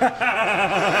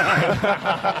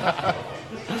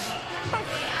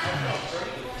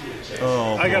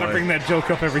 Oh, I gotta boy. bring that joke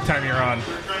up every time you're on.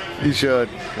 You should.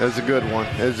 That's a good one.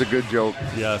 It's a good joke.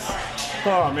 Yes,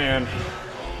 Oh man.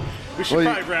 We should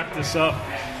Well, probably wrap this up.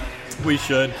 we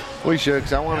should. We should,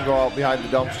 because I want to go out behind the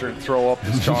dumpster and throw up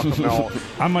this chocolate milk.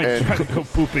 I might And try to go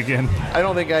poop again. I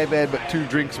don't think I've had but 2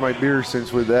 drinks of my beer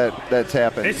since that's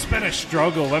happened. It's been a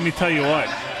struggle, let me tell you what.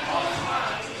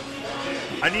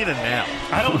 I need a nap.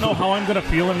 I don't know how I'm going to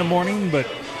feel in the morning, but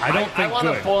I don't I think want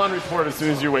a good. full-on report as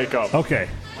soon as you wake up. Okay,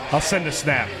 I'll send a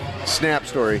snap. Snap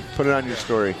story. Put it on your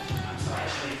story.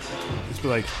 Just be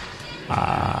like,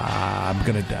 I'm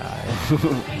going to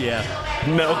die. Yeah.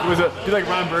 Milk was be like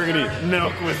Ron Burgundy.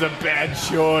 Milk was a bad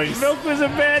choice. Milk was a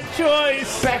bad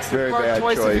choice. Baxter Very Park bad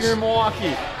twice if choice. you're in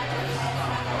Milwaukee.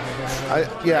 I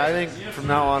think from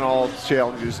now on, all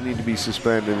challenges need to be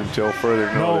suspended until further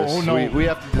notice. No. We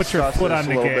have to Put your discuss foot this on a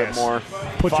the little gas. bit more.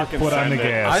 Put your Fucking foot on the send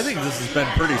it. gas. I think this has been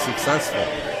pretty successful.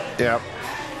 Yep.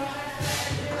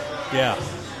 Yeah.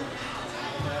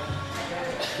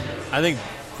 I think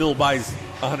Phil buys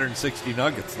 160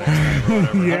 nuggets next time. Or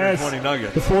whatever. Yes. 120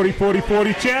 nuggets. The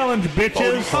 40-40-40 challenge,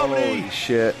 bitches. Holy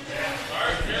shit.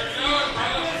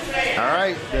 All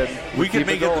right, then We can keep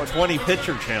make going. it the 20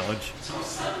 pitcher challenge.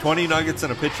 20 nuggets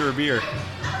and a pitcher of beer.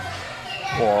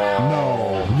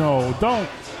 No, don't.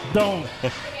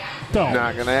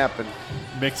 Not gonna happen.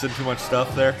 Mixing too much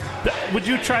stuff there. Would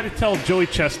you try to tell Joey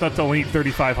Chestnut to only eat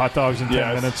 35 hot dogs in 10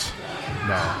 Yes. minutes?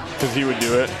 No. Because he would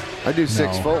do it. I do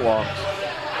 6 No. foot walks.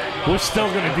 We're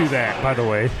still going to do that, by the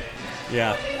way.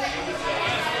 Yeah.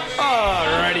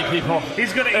 Alrighty, people.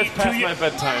 He's going to It's eat past 2 my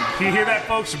bedtime. Do you hear that,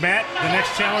 folks? Matt, the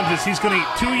next challenge is he's going to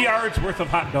eat 2 yards worth of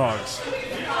hot dogs.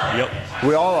 Yep.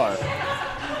 We all are.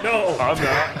 No. I'm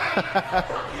not.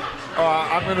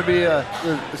 I'm going to be a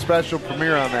special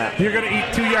premiere on that. You're going to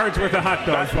eat 2 yards worth of hot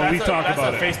dogs when we talk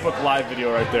about it. That's a Facebook Live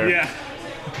video right there. Yeah.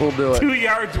 We'll do it. 2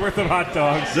 yards worth of hot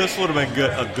dogs. This would have been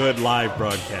a good live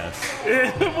broadcast.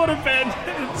 It would have been.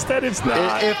 Instead, it's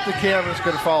not. If the cameras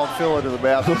could have followed Phil into the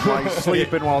bathroom while he's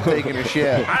sleeping while taking a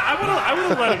shit. I would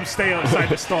have let him stay outside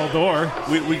the stall door.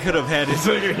 We could have had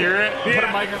So you can hear it. Put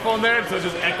a microphone there, so it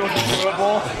just echoes into the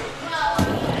bowl.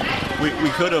 we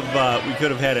could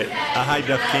have had it. A high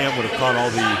def cam would have caught all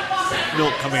the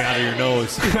milk coming out of your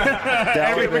nose.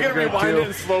 That We're would have gonna been rewind good it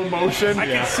in slow motion. I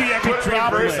can see every Put it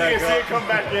drop. reverse, so you can see it come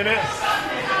back in it.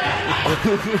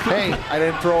 too. Hey, I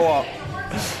didn't throw up.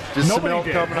 Just some Nobody milk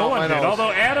did. coming No out one my did. nose.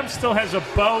 Although Adam still has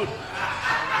about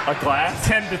A glass?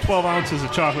 10 to 12 ounces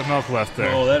of chocolate milk left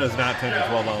there. Oh, that is not 10 to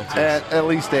 12 ounces. At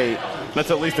least 8. That's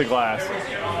at least a glass.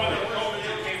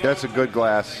 That's a good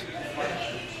glass.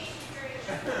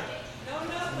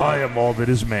 I am all that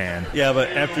is man. Yeah, but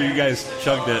after you guys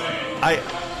chugged it,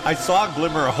 I saw a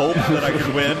glimmer of hope that I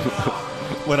could win.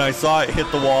 When I saw it hit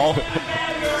the wall,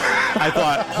 I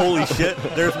thought, holy shit,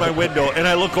 there's my window. And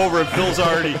I look over and Phil's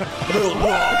already...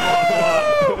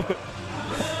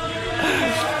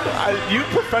 You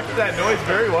perfected that noise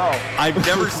very well. I've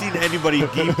never seen anybody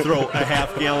deep throat a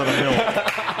half gallon of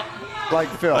milk Like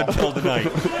Phil. until tonight.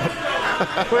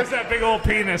 Where's that big old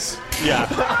penis? Yeah.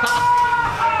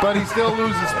 But he still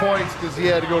loses points because he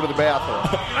had to go to the bathroom.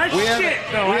 We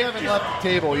haven't left the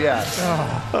table yet.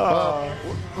 But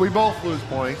we both lose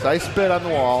points. I spit on the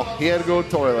wall. He had to go to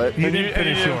the toilet. You didn't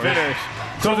finish yours.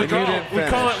 So the You draw,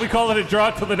 didn't we call it a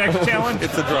draw till the next challenge.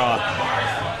 It's a draw.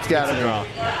 It's got to It's a be. draw.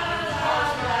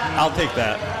 I'll take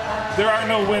that. There are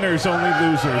no winners, only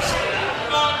losers.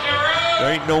 There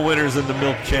ain't no winners in the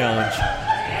milk challenge.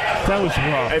 That was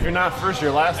rough. If you're not first,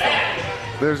 you're last,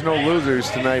 though. There's no losers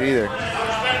tonight either.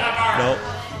 No.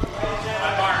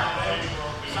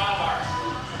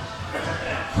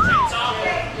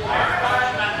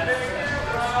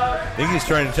 I think he's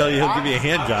trying to tell you he'll give you a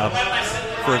hand job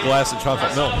for a glass of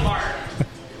chocolate milk.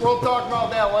 We'll talk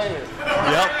about that later.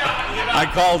 Yep. I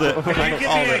called it. If you give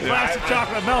me a glass of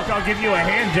chocolate milk, I'll give you a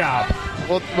hand job.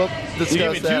 We'll You give me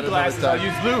discuss that 2 glasses, I'll another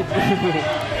use time. lube.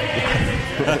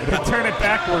 And turn it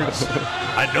backwards.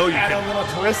 I know you Add a can. little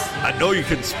twist. I know you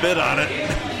can spit on it.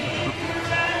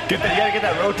 You gotta get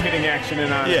that rotating action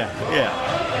in on it. Yeah, yeah.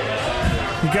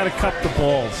 You got to cup the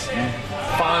balls.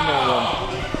 Fondle them.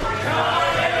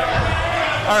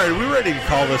 All right, we ready to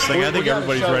call this thing? I We think gotta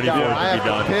everybody's shut ready down. for it I to be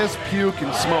have to done. piss, puke,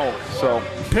 and smoke. So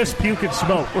Piss, puke, and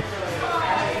smoke.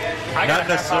 Not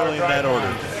necessarily in that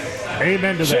order.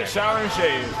 Amen to Shit, that. shower, and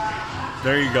shave.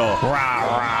 There you go. Rah,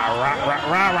 rah, rah,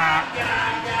 rah, rah,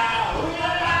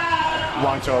 rah.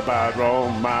 Want your bad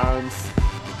romance.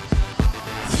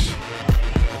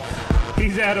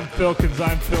 He's Adam Filkins.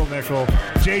 I'm Phil Nickel.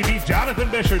 JB, Jonathan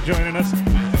Bisher joining us.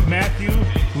 Matt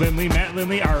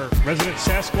Lindley, our resident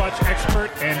Sasquatch expert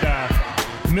and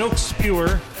milk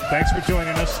spewer. Thanks for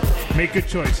joining us. Make good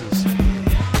choices.